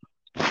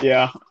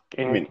 Yeah,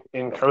 in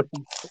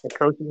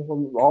coaching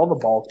from all the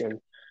Balkans.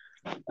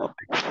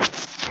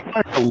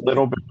 a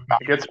little bit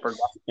about It gets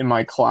forgotten. in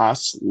my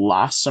class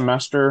last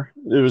semester.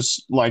 It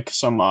was like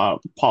some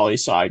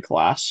poli-sci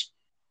class.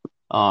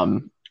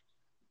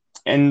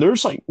 And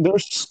there's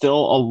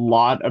still a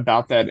lot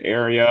about that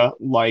area,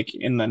 like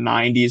in the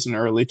 90s and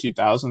early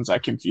 2000s,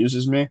 that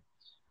confuses me.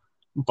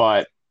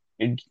 But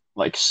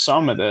like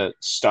some of the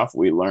stuff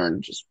we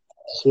learned, just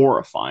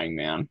horrifying,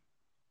 man.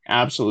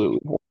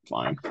 Absolutely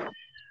horrifying.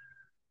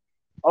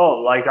 Oh,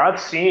 like I've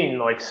seen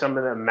like some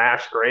of the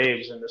mass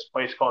graves in this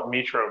place called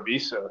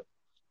Mitrovica.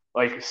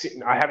 Like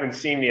I haven't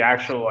seen the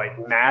actual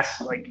like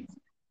mass like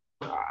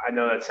I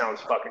know that sounds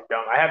fucking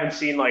dumb. I haven't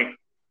seen like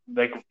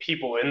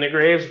people in the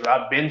graves, but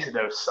I've been to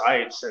those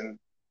sites and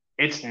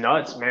it's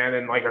nuts, man.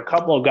 And like a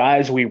couple of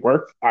guys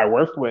I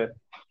worked with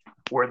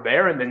were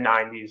there in the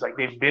 90s. Like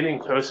they've been in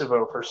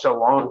Kosovo for so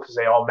long because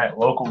they all met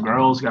local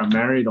girls, got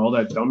married, all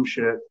that dumb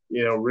shit,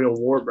 real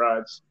war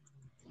brides.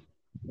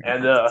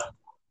 And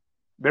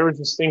there was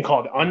this thing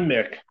called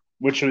UNMIK,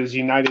 which was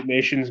United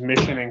Nations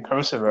Mission in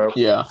Kosovo.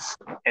 Yeah.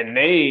 And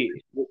they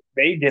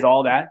did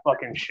all that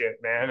fucking shit,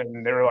 man.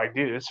 And they were like,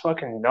 dude, it's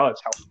fucking nuts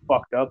how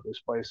fucked up this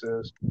place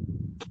is.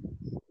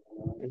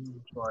 And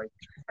it's like,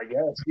 I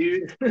guess,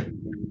 dude.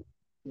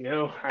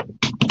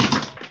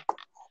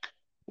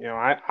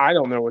 I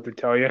don't know what to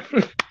tell you.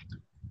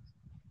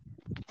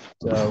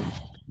 So,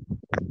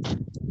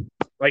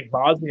 like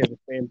Bosnia, the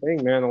same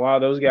thing, man. A lot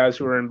of those guys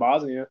who are in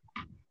Bosnia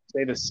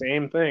say the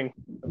same thing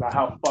about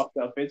how fucked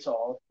up it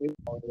all is.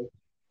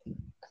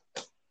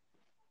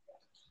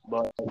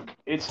 But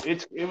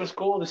it was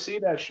cool to see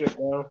that shit,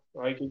 though.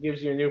 Like it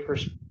gives you a new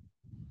perspective.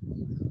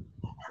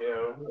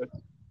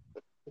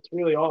 It's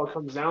really all it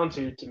comes down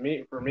to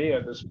me for me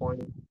at this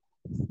point.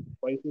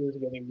 Places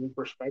getting new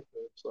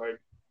perspectives, like.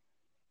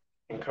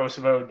 And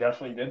Kosovo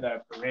definitely did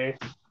that for me.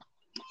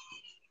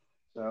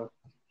 So.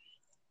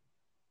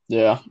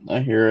 Yeah,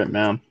 I hear it,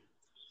 man.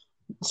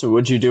 So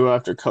what'd you do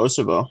after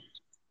Kosovo?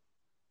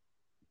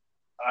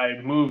 I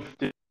moved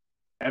to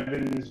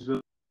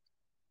Evansville,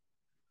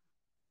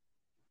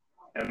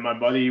 and my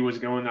buddy was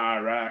going to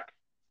Iraq,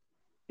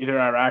 either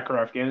Iraq or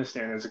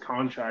Afghanistan as a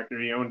contractor.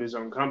 He owned his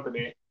own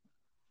company,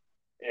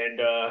 and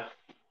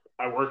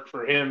I worked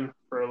for him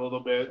for a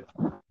little bit.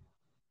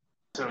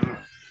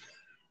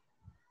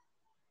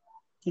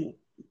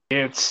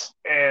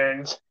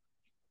 And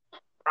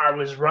I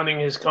was running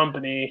his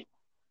company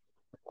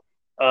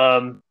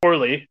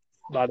poorly,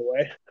 by the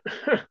way,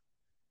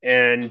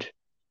 and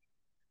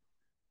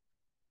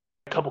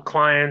a couple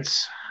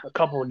clients, a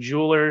couple of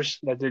jewelers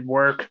that did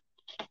work,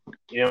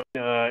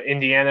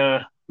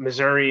 Indiana,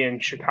 Missouri,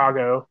 and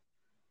Chicago,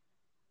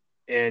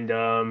 and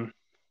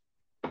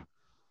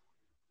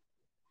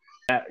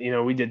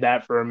we did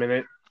that for a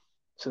minute,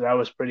 so that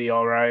was pretty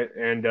all right,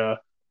 and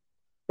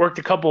worked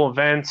a couple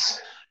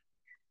events.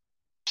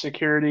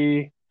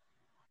 Security,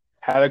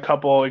 had a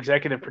couple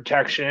executive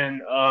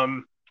protection.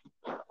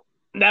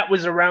 That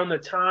was around the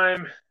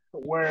time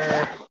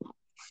where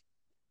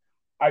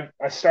I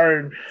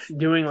started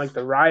doing like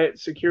the riot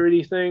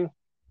security thing,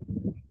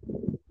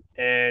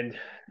 and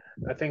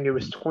I think it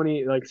was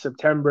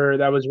September.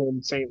 That was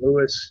when St.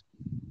 Louis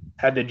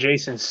had the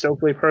Jason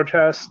Stokely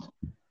protest,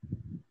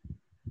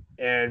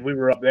 and we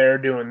were up there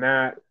doing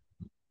that,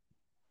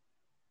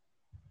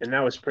 and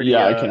that was pretty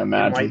I can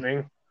imagine.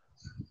 enlightening.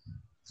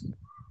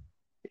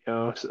 It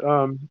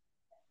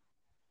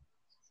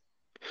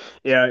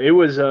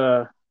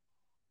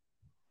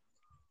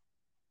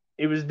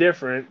was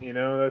different,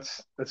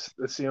 that's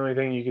the only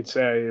thing you could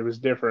say. It was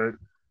different.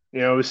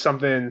 It was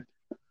something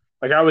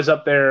like I was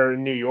up there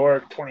in New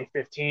York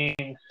 2015,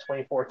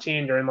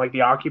 2014 during like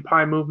the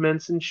Occupy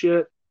movements and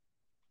shit,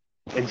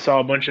 and saw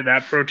a bunch of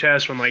that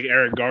protest when like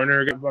Eric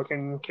Garner got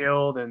fucking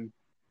killed and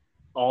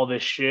all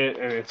this shit.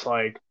 And it's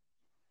like,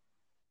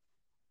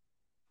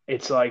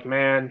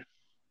 man,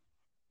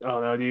 I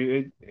don't know,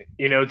 dude.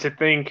 To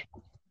think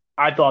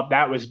I thought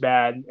that was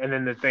bad, and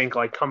then to think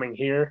like coming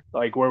here,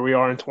 like where we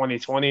are in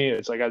 2020,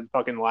 it's like I'd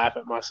fucking laugh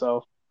at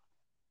myself.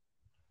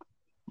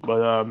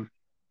 But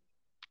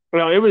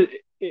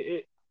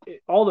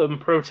all the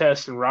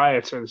protests and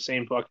riots are the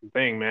same fucking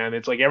thing, man.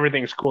 It's like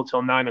everything's cool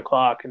till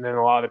 9:00, and then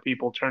a lot of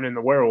people turn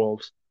into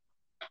werewolves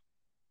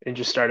and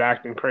just start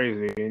acting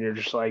crazy, and you're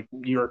just like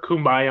you're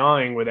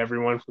kumbayaing with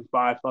everyone for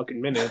 5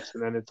 fucking minutes,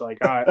 and then it's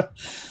like, all right.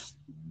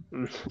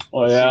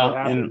 Well, yeah, what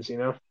happens,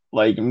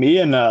 Like me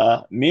and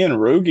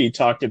Rugi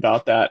talked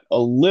about that a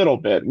little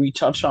bit. We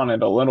touched on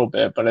it a little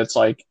bit, but it's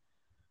like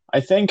I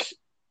think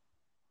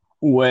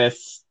with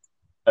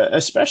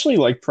especially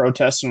like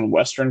protests in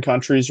Western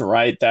countries,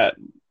 right, that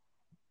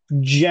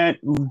gen-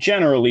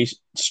 generally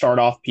start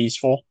off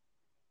peaceful.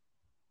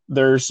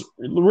 There's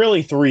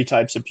really three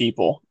types of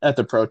people at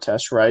the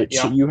protest, right?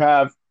 So Yeah. you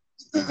have,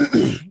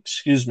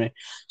 excuse me,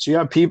 so you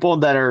have people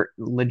that are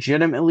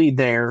legitimately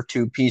there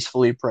to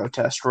peacefully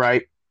protest,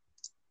 right?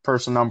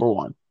 Person number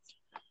one.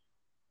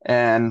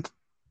 And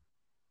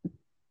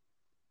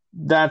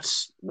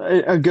that's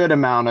a good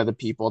amount of the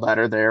people that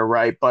are there,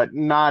 right? But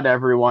not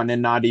everyone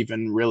and not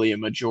even really a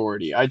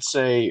majority. I'd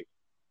say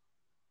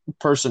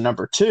person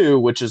number two,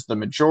 which is the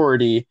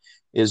majority,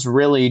 is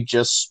really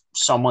just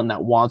someone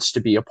that wants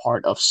to be a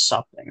part of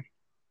something,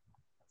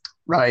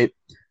 right?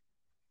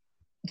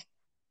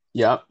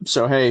 Yep.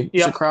 So, hey, it's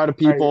a Yeah. crowd of I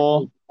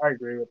people I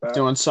agree with that.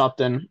 doing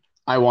something.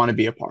 I want to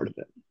be a part of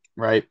it,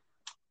 right?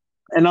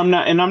 And I'm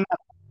not,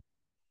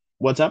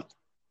 what's up?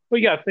 Well,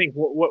 you got to think,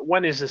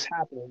 when is this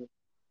happening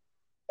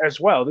as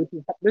well?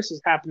 This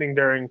is happening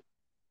during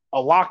a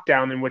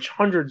lockdown in which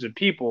hundreds of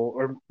people,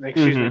 or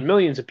excuse me, Mm-hmm.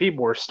 millions of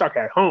people were stuck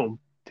at home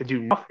to do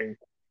nothing.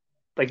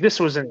 Like this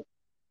wasn't.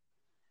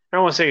 I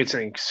don't want to say it's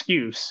an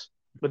excuse,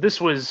 but this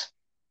was,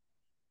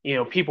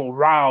 people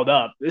riled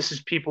up. This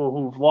is people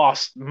who've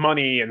lost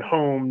money and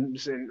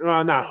homes, and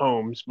well, not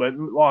homes, but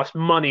lost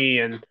money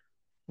and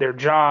their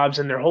jobs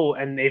and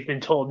and they've been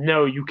told,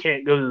 no, you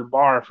can't go to the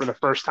bar for the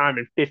first time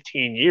in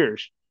 15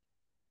 years.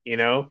 You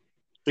know,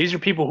 these are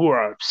people who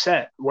are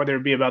upset, whether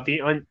it be about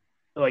the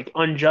like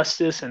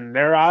injustice in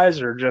their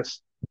eyes or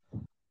just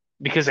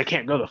because they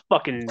can't go to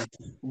fucking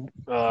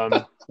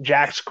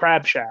Jack's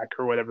Crab Shack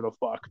or whatever the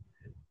fuck.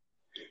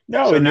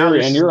 No, So and now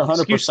this is you're an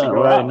excuse to 100%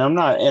 go right,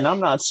 out. and I'm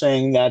not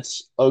saying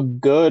that's a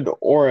good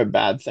or a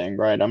bad thing,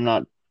 right? I'm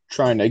not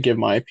trying to give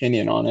my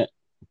opinion on it,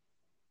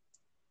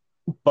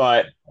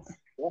 but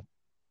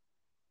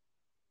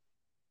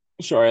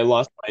sorry, I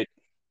lost my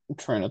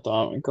train of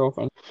thought. My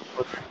girlfriend.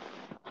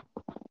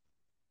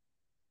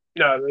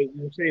 No,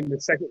 you're saying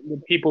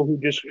the people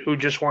who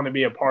just want to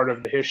be a part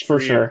of the For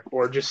history sure,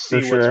 or just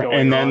for see what's sure.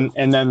 going on.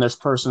 And then there's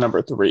person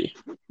number three,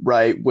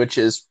 right? Which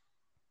is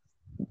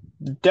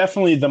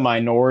definitely the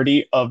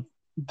minority of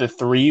the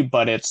three,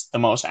 but it's the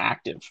most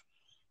active.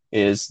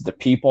 Is the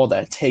people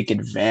that take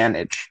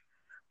advantage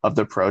of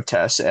the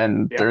protests,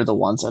 and Yeah, they're the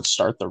ones that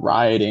start the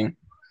rioting,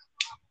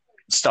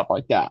 stuff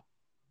like that.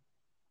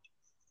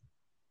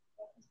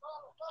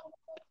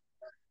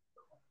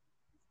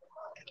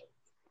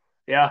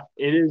 yeah,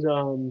 it is.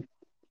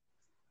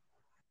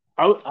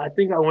 I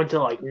think I went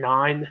to like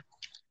nine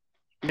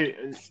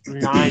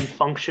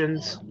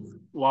functions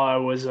while I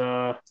was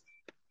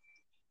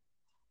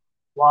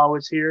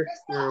here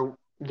or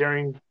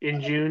during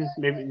in June,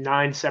 maybe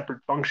nine separate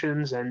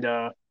functions, and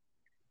the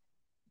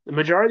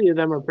majority of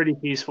them are pretty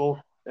peaceful,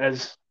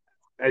 as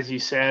you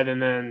said,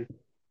 and then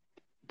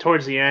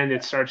towards the end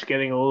it starts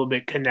getting a little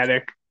bit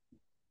kinetic,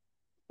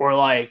 or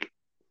like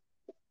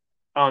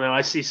I don't know.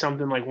 I see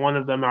something like one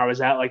of them I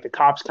was at, like the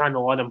cops kind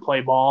of let them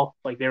play ball,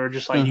 like they were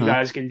just like, you Mm-hmm.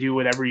 guys can do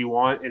whatever you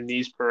want in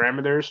these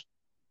parameters,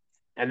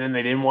 and then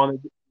they didn't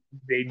want to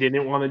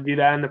do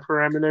that in the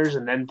parameters,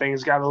 and then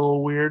things got a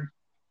little weird,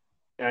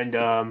 and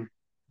I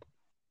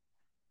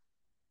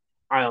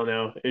don't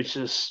know. It's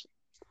just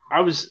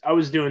I was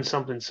doing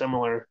something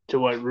similar to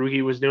what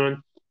Rugi was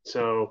doing,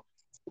 so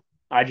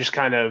I just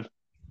kind of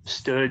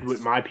stood with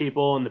my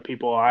people and the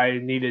people I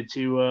needed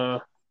to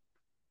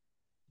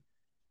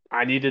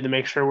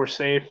make sure we're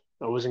safe.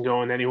 I wasn't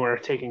going anywhere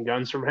taking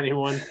guns from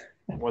anyone.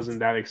 It wasn't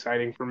that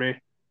exciting for me.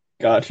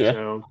 Gotcha.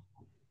 So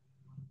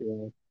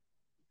yeah,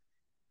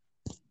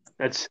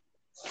 that's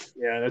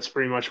that's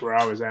pretty much where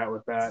I was at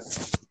with that.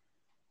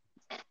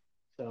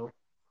 So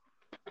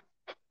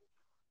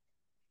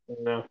I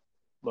don't know,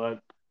 but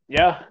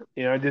yeah,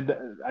 I did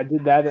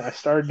that. I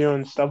started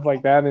doing stuff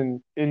like that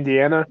in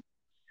Indiana,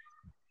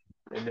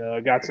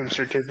 and got some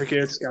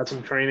certificates, got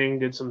some training,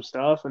 did some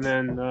stuff, and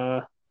then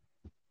I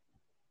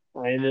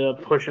ended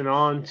up pushing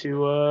on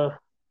to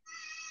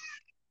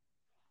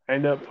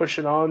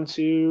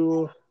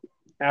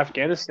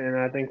Afghanistan.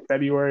 I think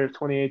February of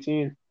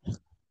 2018.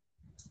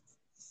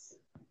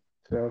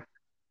 So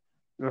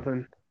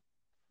nothing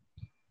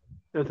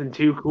nothing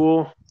too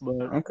cool, but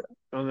Okay.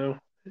 I don't know.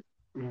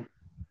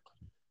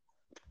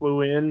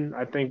 Flew in,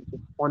 I think the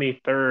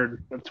 23rd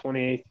of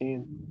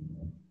 2018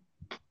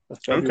 of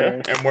Okay.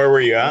 February. And where were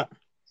you So at?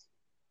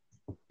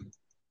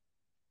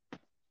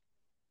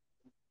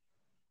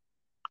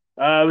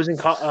 I was in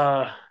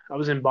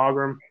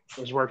Bagram.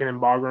 I was working in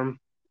Bagram.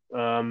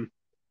 Um,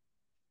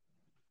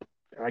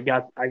 I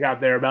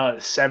got there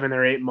about 7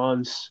 or 8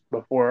 months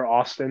before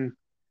Austin.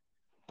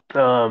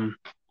 Um,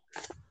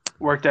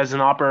 Worked as an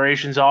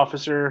operations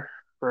officer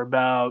for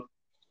about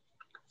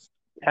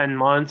 10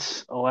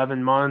 months,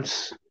 11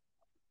 months,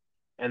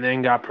 and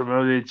then got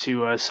promoted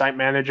to a site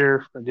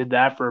manager. I did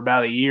that for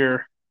about a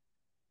year,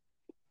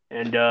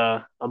 and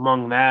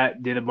among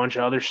that, did a bunch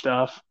of other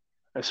stuff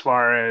as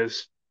far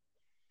as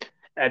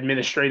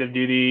administrative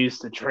duties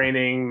to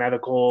training,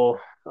 medical,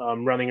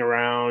 running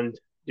around,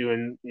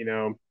 doing,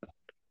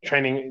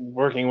 training,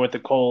 working with the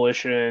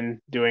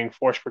coalition, doing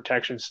force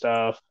protection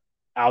stuff,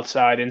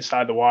 outside,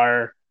 inside the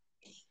wire.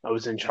 I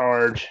was in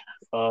charge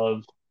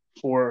of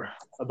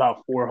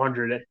about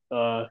 400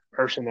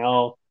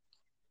 personnel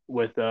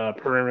with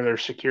perimeter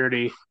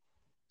security.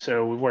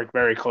 So we worked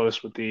very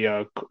close with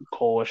the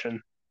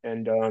coalition,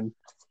 and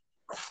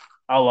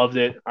I loved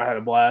it. I had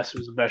a blast. It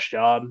was the best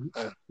job.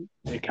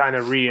 It kind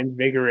of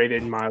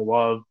reinvigorated my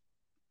love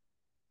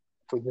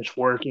for just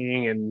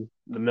working in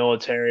the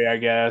military, I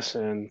guess,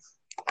 and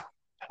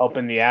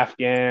helping the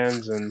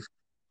Afghans, and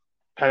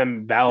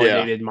kind of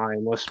validated my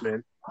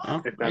enlistment,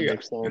 if that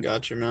makes sense. I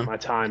got you, man. My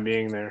time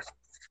being there.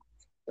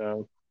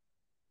 So,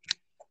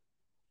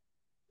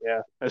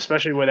 yeah,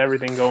 especially with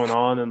everything going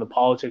on and the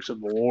politics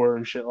of the war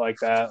and shit like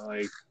that.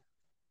 Like,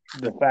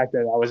 the fact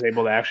that I was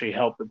able to actually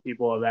help the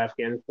people of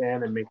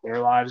Afghanistan and make their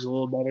lives a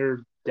little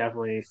better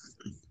definitely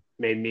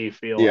made me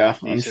feel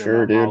I'm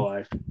sure, about my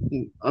life.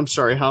 I'm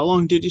sorry, how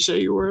long did you say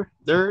you were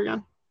there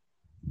again?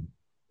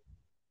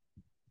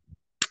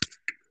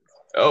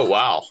 Oh,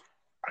 wow.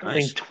 I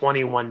think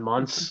 21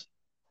 months.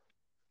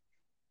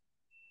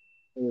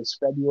 It was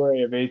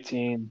February of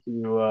 18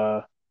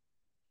 to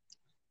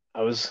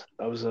I was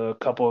a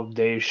couple of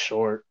days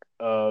short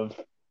of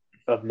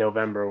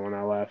November when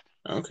I left.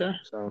 Okay.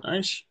 So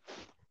nice.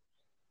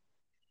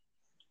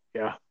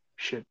 Yeah.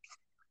 Shit.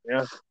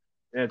 Yeah.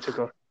 Yeah, it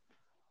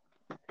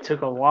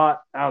took a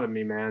lot out of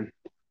me, man.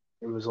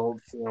 It was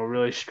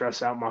really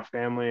stress out my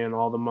family, and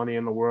all the money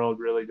in the world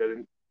really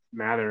didn't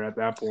matter at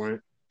that point.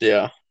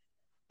 Yeah.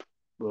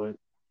 But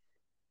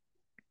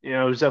it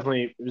was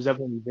definitely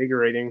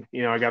invigorating.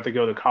 I got to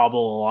go to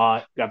Kabul a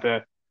lot. Got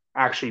to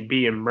actually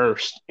be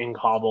immersed in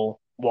Kabul,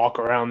 walk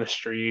around the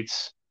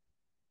streets.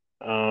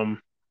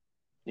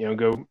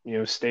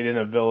 Stayed in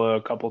a villa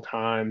a couple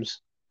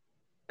times.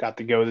 Got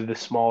to go to the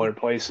smaller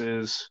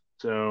places.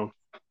 So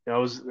that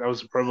was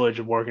the privilege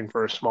of working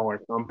for a smaller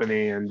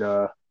company, and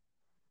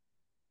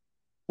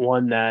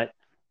one that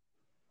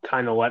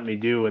kind of let me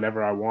do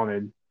whatever I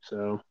wanted.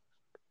 So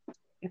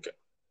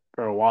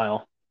for a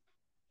while,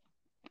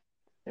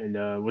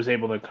 and was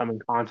able to come in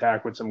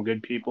contact with some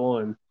good people,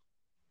 and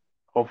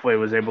hopefully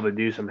was able to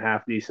do some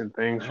half decent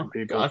things for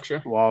people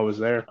while I was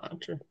there.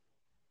 Gotcha.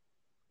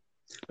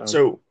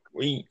 So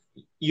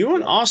you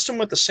and Austin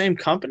with the same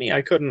company?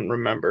 I couldn't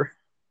remember.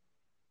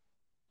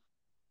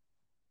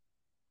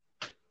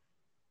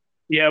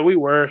 Yeah, we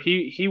were.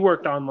 He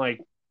worked on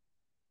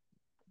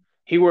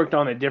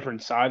a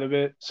different side of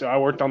it. So I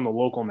worked on the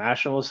local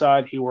national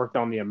side. He worked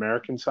on the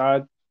American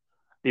side.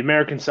 The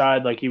American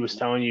side, like he was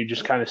telling you,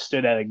 just kind of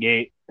stood at a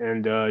gate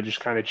and just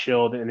kind of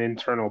chilled an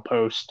internal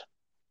post.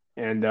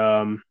 And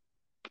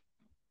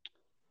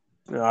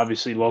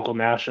obviously, local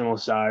national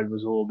side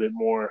was a little bit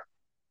more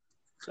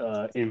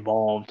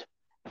involved.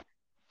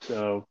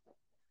 So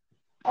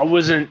I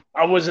wasn't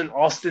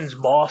Austin's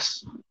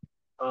boss.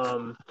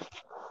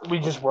 We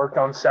just worked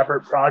on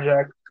separate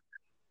projects.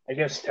 I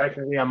guess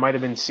technically I might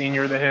have been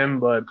senior to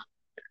him, but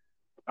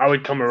I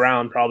would come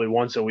around probably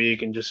once a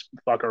week and just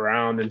fuck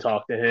around and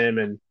talk to him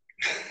and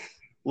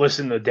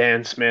listen to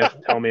Dan Smith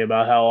tell me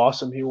about how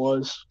awesome he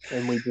was,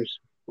 and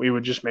we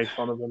would just make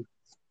fun of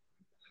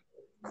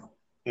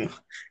him.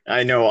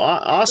 I know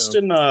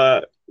Austin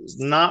is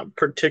not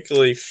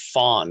particularly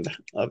fond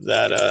of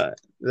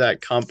that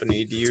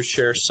company. Do you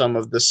share some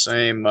of the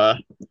same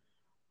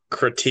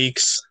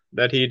critiques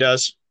that he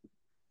does?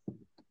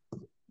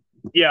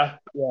 Yeah.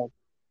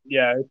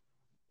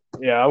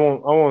 I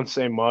won't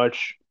say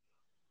much,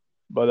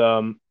 but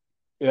I'll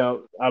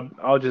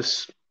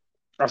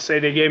say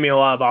they gave me a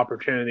lot of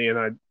opportunity,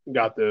 and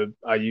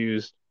I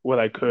used what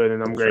I could,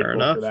 and I'm grateful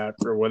for that,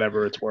 for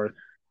whatever it's worth.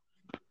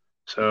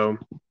 So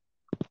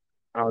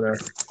I don't know.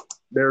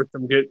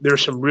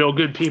 There's some real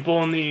good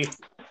people in the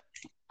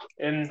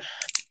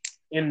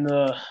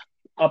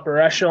upper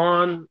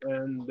echelon,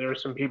 and there were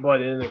some people I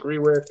didn't agree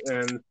with,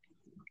 and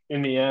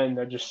in the end,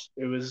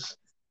 it was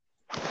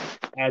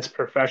as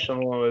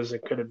professional as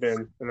it could have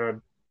been, and I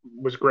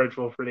was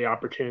grateful for the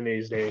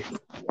opportunities they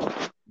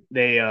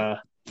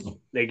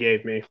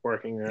gave me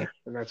working there,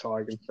 and that's all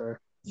I can say.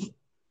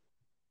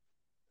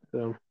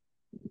 So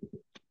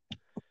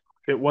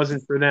if it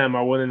wasn't for them,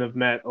 I wouldn't have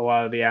met a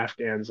lot of the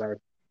Afghans I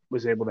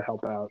was able to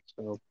help out.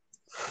 So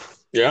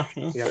yeah,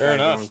 fair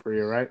enough. Going for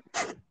you, right?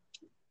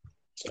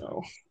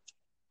 So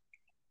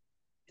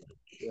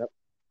yep.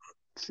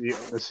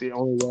 That's the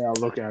only way I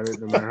look at it,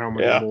 no matter how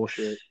much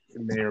bullshit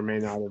it may or may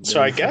not have been.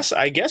 So I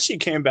guess you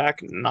came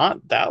back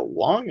not that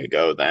long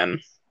ago then.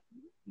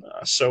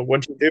 So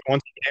what did you do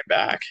once you came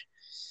back?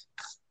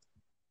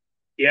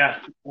 Yeah.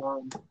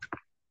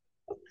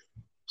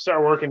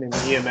 Started working in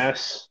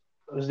EMS.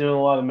 I was doing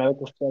a lot of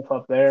medical stuff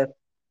up there.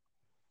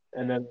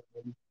 And then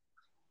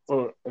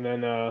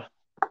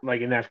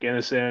like in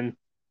Afghanistan,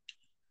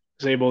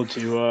 I was able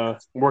to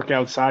work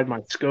outside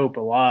my scope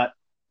a lot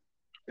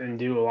and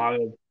do a lot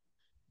of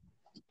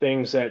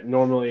things that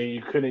normally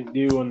you couldn't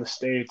do in the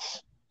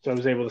States. So I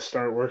was able to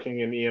start working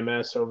in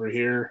EMS over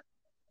here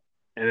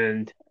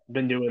and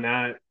been doing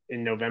that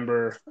in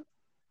November,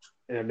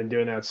 and I've been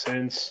doing that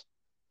since,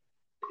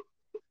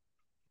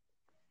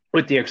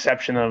 with the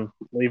exception of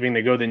leaving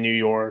to go to New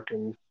York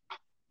and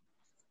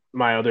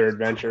my other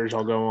adventures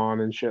I'll go on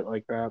and shit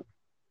like that.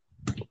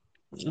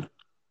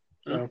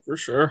 Yeah, for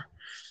sure.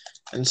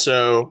 And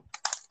so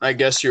I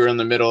guess you were in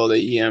the middle of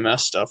the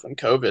EMS stuff when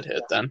COVID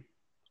hit then.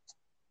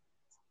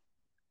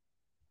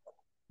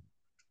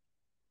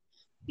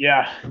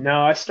 Yeah,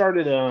 no, I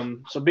started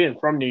so being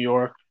from New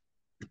York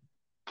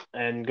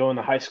and going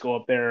to high school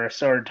up there, I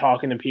started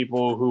talking to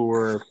people who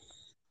were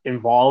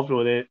involved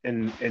with it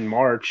in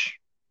March.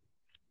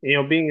 You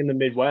know, being in the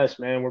Midwest,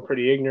 man, we're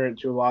pretty ignorant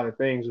to a lot of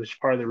things, which is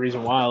part of the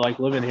reason why I like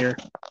living here.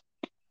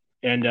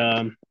 And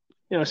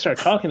I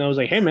started talking. I was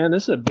like, "Hey, man,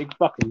 this is a big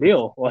fucking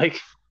deal. Like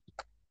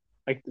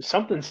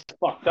something's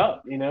fucked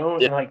up, you know,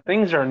 Yeah. and like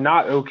things are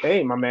not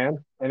okay, my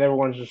man." And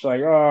everyone's just like,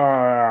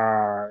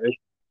 "Oh,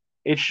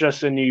 it's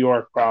just a New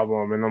York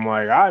problem." And I'm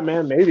like, "All right,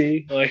 man,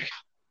 maybe." Like,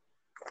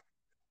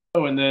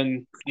 oh, and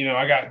then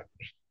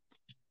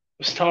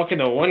was talking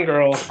to one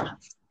girl.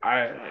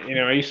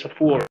 I used to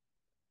fool her,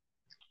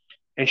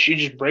 and she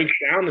just breaks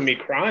down to me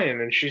crying,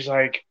 and she's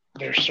like,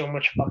 "There's so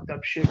much fucked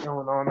up shit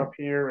going on up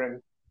here,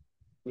 and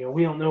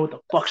we don't know what the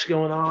fuck's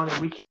going on,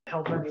 and we can't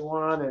help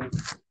anyone, and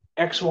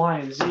X, Y,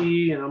 and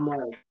Z." And I'm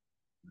like,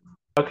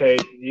 "Okay,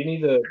 you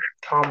need to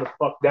calm the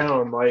fuck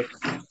down. Like,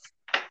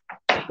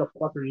 what the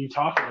fuck are you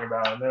talking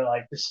about?" And they're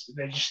like, these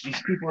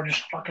people are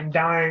just fucking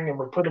dying, and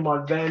we put them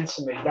on vents,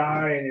 and they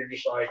die, and you're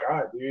just like, "All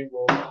right, dude,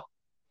 well,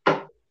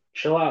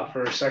 chill out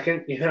for a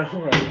second, you know."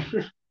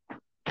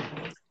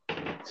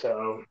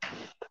 So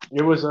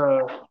it was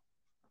a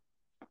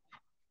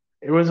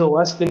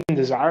less than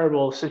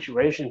desirable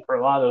situation for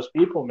a lot of those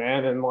people,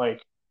 man. And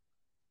like,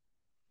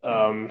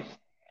 um,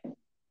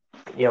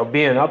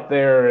 being up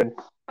there and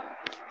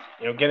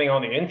getting all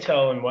the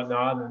intel and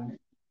whatnot, and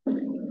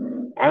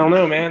I don't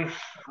know, man.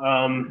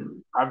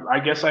 I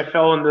guess I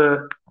fell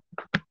into.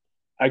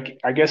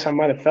 I guess I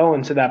might have fell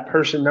into that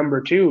person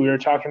number two we were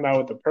talking about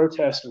with the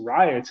protests and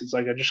riots. It's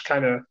like I just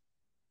kind of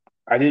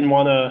I didn't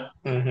want to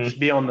just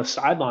be on the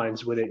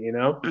sidelines with it, you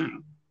know.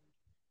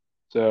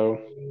 So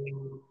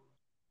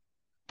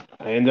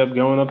I ended up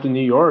going up to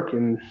New York,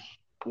 and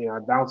I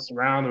bounced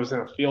around. I was in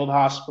a field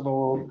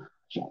hospital.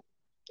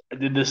 I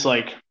did this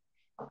like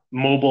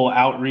mobile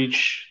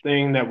outreach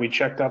thing that we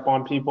checked up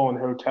on people in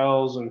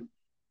hotels and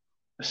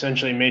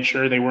essentially made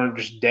sure they weren't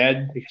just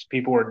dead because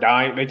people were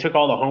dying. They took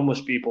all the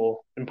homeless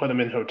people and put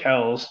them in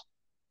hotels.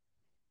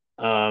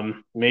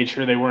 Made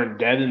sure they weren't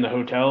dead in the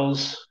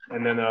hotels,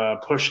 and then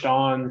pushed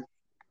on.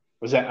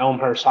 Was at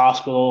Elmhurst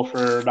Hospital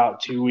for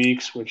about 2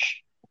 weeks,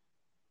 which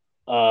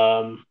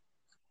I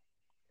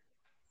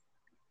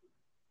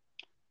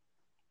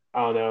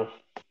don't know.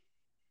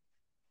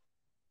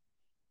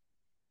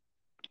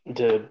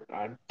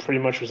 I pretty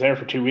much was there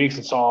for 2 weeks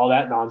and saw all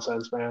that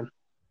nonsense, man.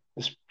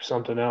 It's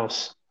something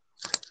else.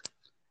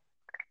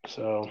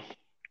 So,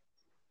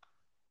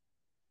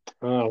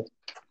 oh,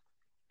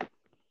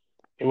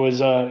 it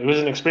was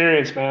an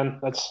experience, man.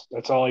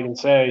 That's all I can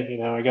say.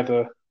 I got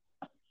to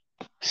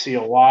see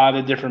a lot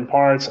of different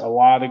parts, a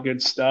lot of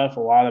good stuff,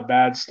 a lot of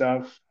bad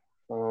stuff.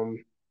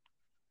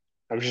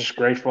 I was just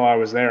grateful I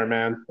was there,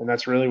 man, and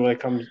that's really what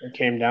it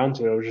came down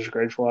to. I was just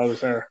grateful I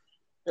was there.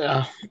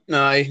 Yeah,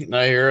 no, I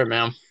hear it,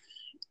 man.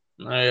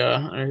 I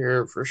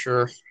hear it for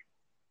sure.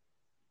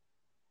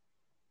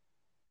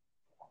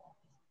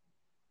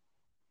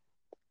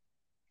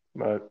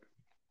 But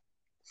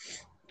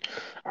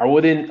I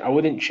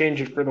wouldn't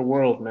change it for the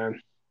world,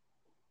 man.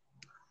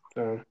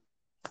 So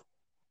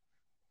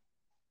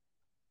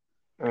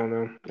I don't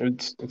know.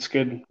 It's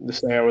good to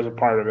say I was a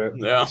part of it.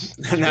 Yeah,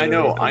 That's and I really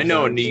what know it comes in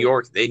down New to.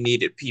 York they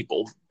needed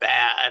people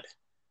bad.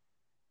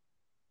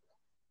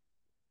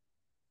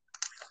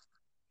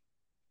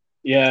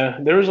 Yeah,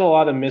 there was a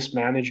lot of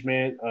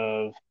mismanagement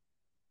of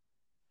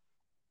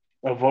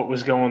what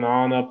was going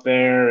on up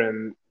there,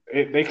 and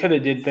they could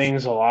have did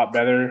things a lot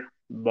better.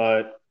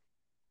 But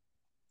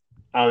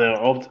I don't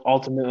know.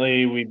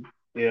 Ultimately,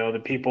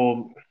 the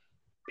people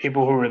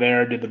who were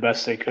there did the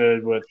best they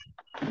could with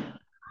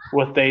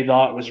what they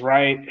thought was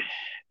right.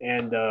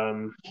 And I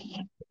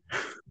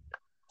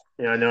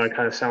know I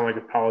kind of sound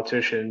like a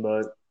politician,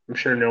 but I'm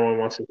sure no one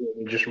wants to hear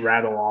me just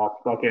rattle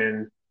off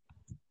fucking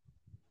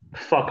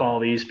fuck all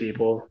these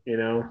people.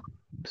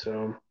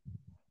 So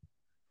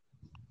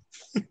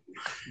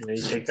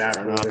you take that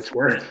for what it's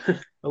worth.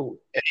 Oh,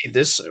 hey,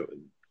 this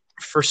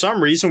for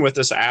some reason with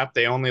this app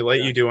they only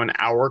let you do an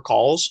hour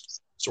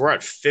calls. So we're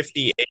at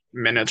 58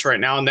 minutes right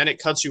now, and then it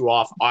cuts you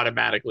off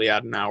automatically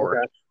at an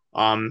hour. Okay.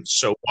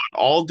 So what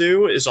I'll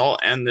do is I'll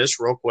end this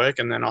real quick,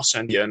 and then I'll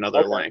send you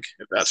another link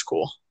if that's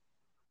cool.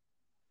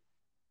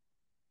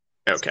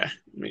 Okay,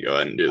 let me go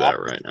ahead and do that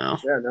right now.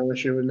 Yeah, no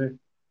issue with me.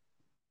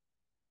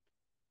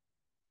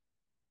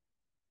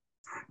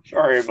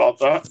 Sorry about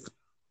that.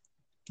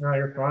 No,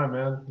 you're fine,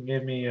 man. You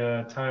gave me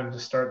time to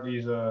start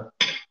these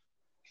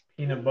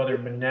peanut butter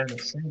banana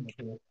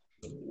sandwiches.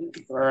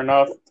 Fair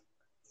enough.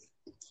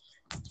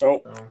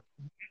 So,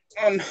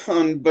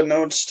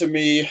 Unbeknownst to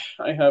me,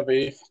 I have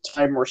a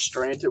time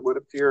restraint, it would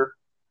appear.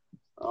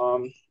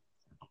 Um,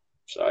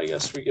 so I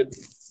guess we could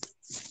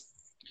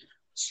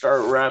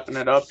start wrapping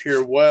it up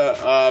here.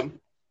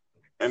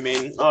 I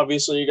mean,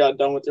 obviously you got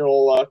done with your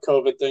whole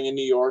COVID thing in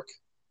New York,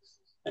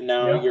 and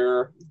now Yeah,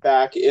 you're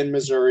back in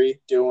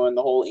Missouri doing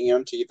the whole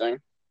EMT thing.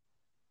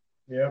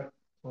 yeah.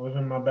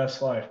 Living my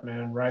best life,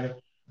 man.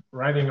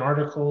 Writing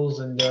articles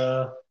and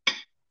I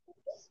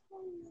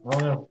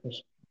don't know,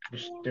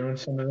 just doing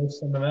some of this,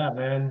 some of that,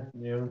 man.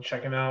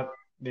 Checking out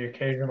the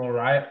occasional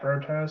riot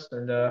protest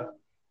and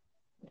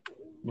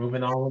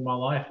moving on with my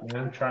life,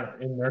 man.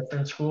 Trying in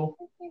nursing school,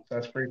 so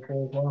that's pretty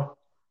cool as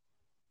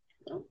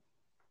well.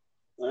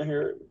 I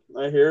hear it.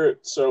 I hear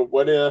it. So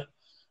what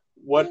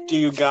do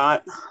you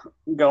got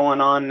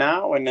going on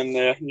now and in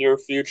the near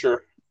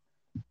future?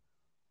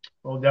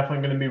 Well,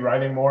 definitely going to be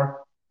writing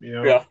more.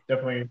 Yeah.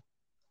 Definitely.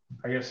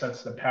 I guess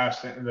that's the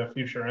past, and the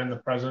future, and the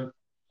present.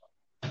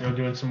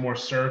 Doing some more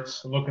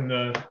certs, looking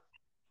to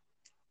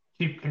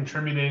keep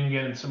contributing,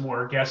 getting some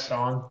more guests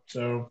on.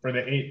 So for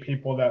the 8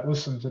 people that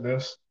listen to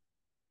this,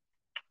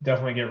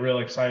 definitely get real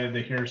excited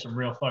to hear some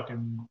real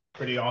fucking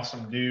pretty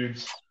awesome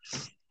dudes.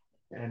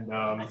 And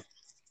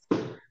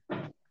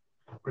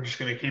we're just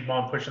gonna keep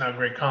on pushing out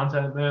great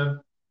content, man.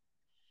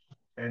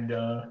 And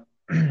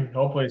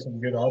hopefully some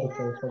good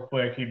articles.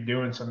 Hopefully I keep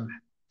doing some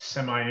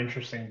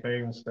semi-interesting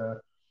things to,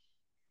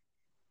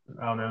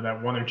 I don't know,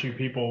 that 1 or 2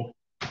 people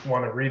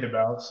want to read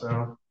about.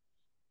 So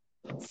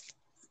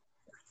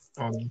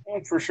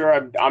For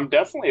sure. I'm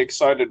definitely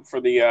excited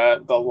for the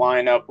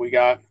lineup we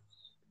got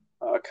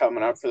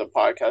coming up for the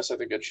podcast. I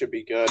think it should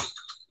be good.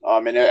 I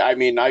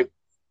mean, I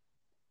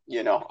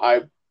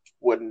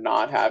would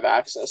not have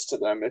access to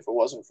them if it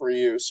wasn't for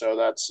you. So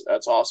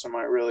that's awesome.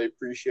 I really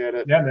appreciate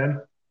it. yeah,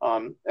 man.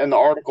 And the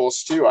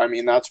articles too. I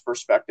mean, that's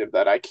perspective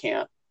that I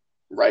can't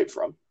write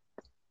from.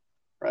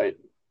 Right.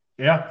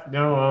 Yeah,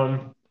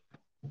 no,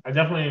 I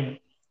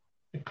definitely,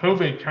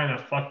 COVID kind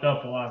of fucked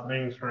up a lot of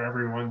things for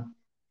everyone.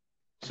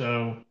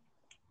 So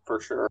For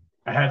sure.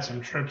 I had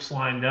some trips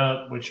lined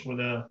up, which would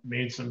have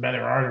made some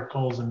better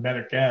articles and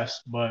better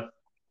guests. But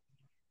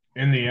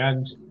in the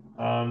end,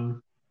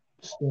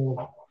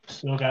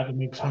 still got to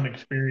make some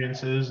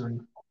experiences,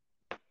 and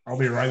I'll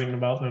be writing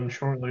about them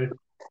shortly.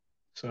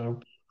 So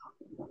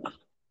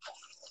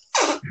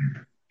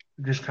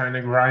just kind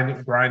of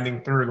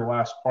grinding through the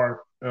last part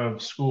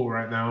of school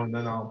right now, and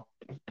then I'll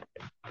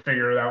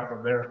figure it out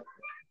from there.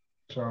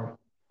 So,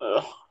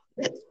 Ugh,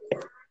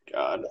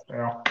 God.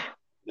 yeah.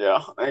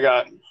 Yeah.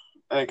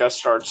 I think I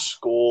start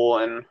school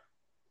in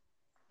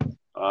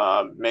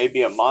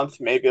maybe a month,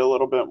 maybe a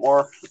little bit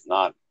more.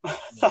 Not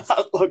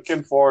not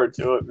looking forward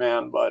to it,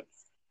 man. But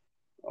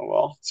oh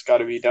well, it's got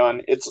to be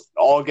done. It's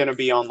all going to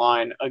be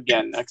online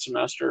again next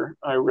semester.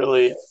 I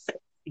really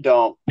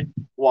don't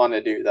want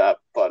to do that,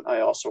 but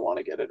I also want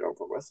to get it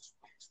over with.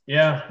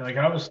 Yeah, like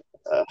I was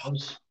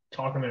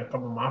talking to a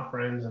couple of my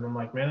friends, and I'm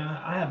like, man,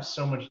 I have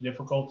so much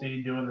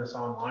difficulty doing this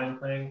online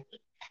thing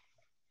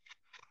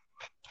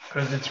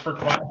because it's for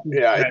classes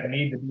Yeah, that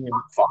need to be in,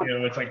 fine.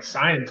 it's like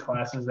science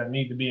classes that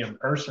need to be in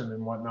person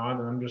and whatnot,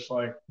 and I'm just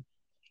like,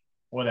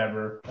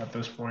 whatever at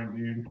this point,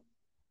 dude.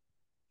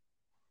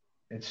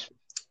 It's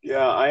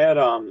Yeah,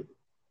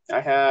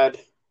 I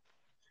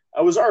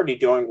was already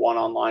doing one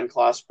online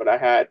class, but I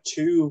had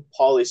 2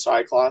 poli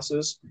sci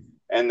classes,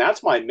 and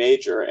that's my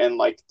major. And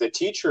like the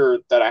teacher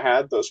that I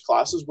had those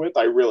classes with,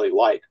 I really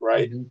like,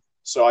 right? Mhm.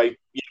 So I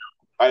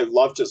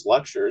loved his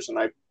lectures, and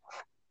I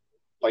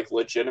like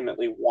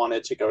legitimately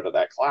wanted to go to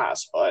that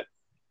class, but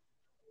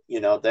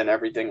then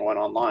everything went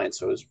online,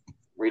 so I was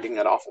reading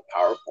it off of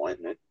PowerPoint,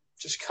 and it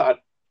just got.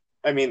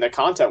 I mean, the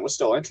content was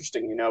still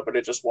interesting, but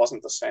it just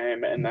wasn't the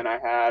same. And then I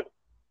had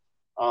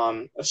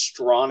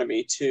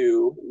astronomy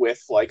too, with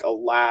like a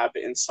lab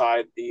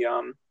inside the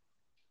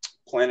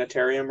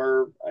planetarium,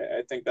 or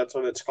I think that's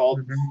what it's called.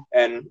 Mhm.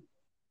 And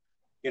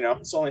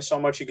it's only so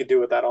much you could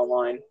do with that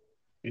online,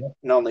 Yeah.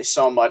 and only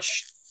so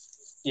much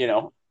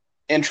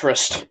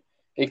interest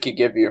it could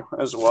give you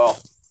as well.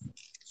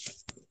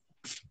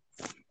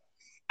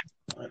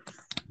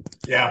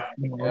 Yeah,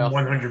 Yeah. I'm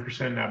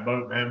 100% in that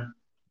boat, man.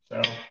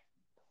 So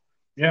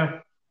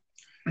yeah,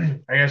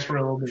 I guess we're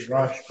a little bit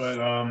rushed, but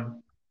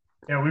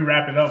yeah, we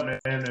wrap it up, man,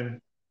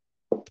 and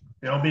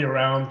I'll be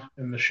around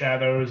in the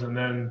shadows, and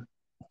then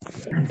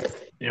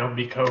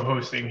be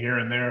co-hosting here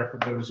and there for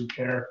those who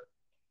care.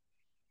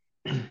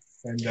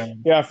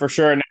 And Yeah, for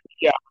sure. And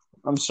yeah,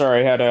 I'm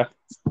sorry, I had to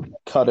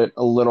cut it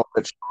a little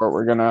bit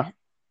short.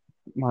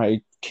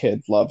 My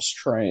kid loves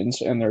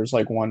trains, and there's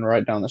like one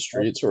right down the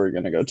street, so we're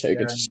gonna go take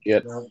it to see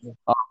it.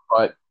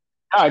 But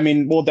yeah, I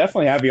mean, we'll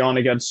definitely have you on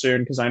again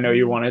soon, because I know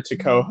you wanted to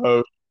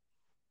co-host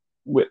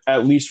with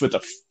at least with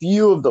a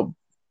few of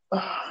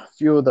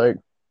the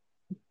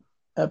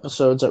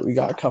episodes that we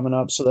got coming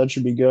up, so that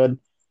should be good.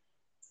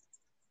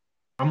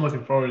 I'm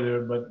looking forward to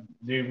it. But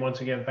dude,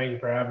 once again, thank you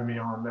for having me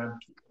on, man.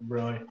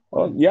 Really.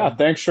 Well, yeah,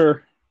 thanks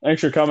for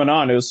coming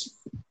on. It's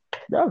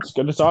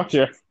good to talk to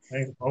you.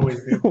 Thanks,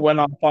 always, dude. Went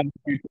off on a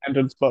few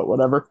tangents, but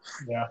whatever.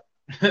 Yeah.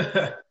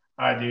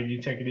 All right, dude.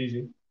 You take it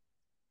easy.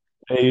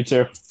 Hey, you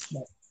too.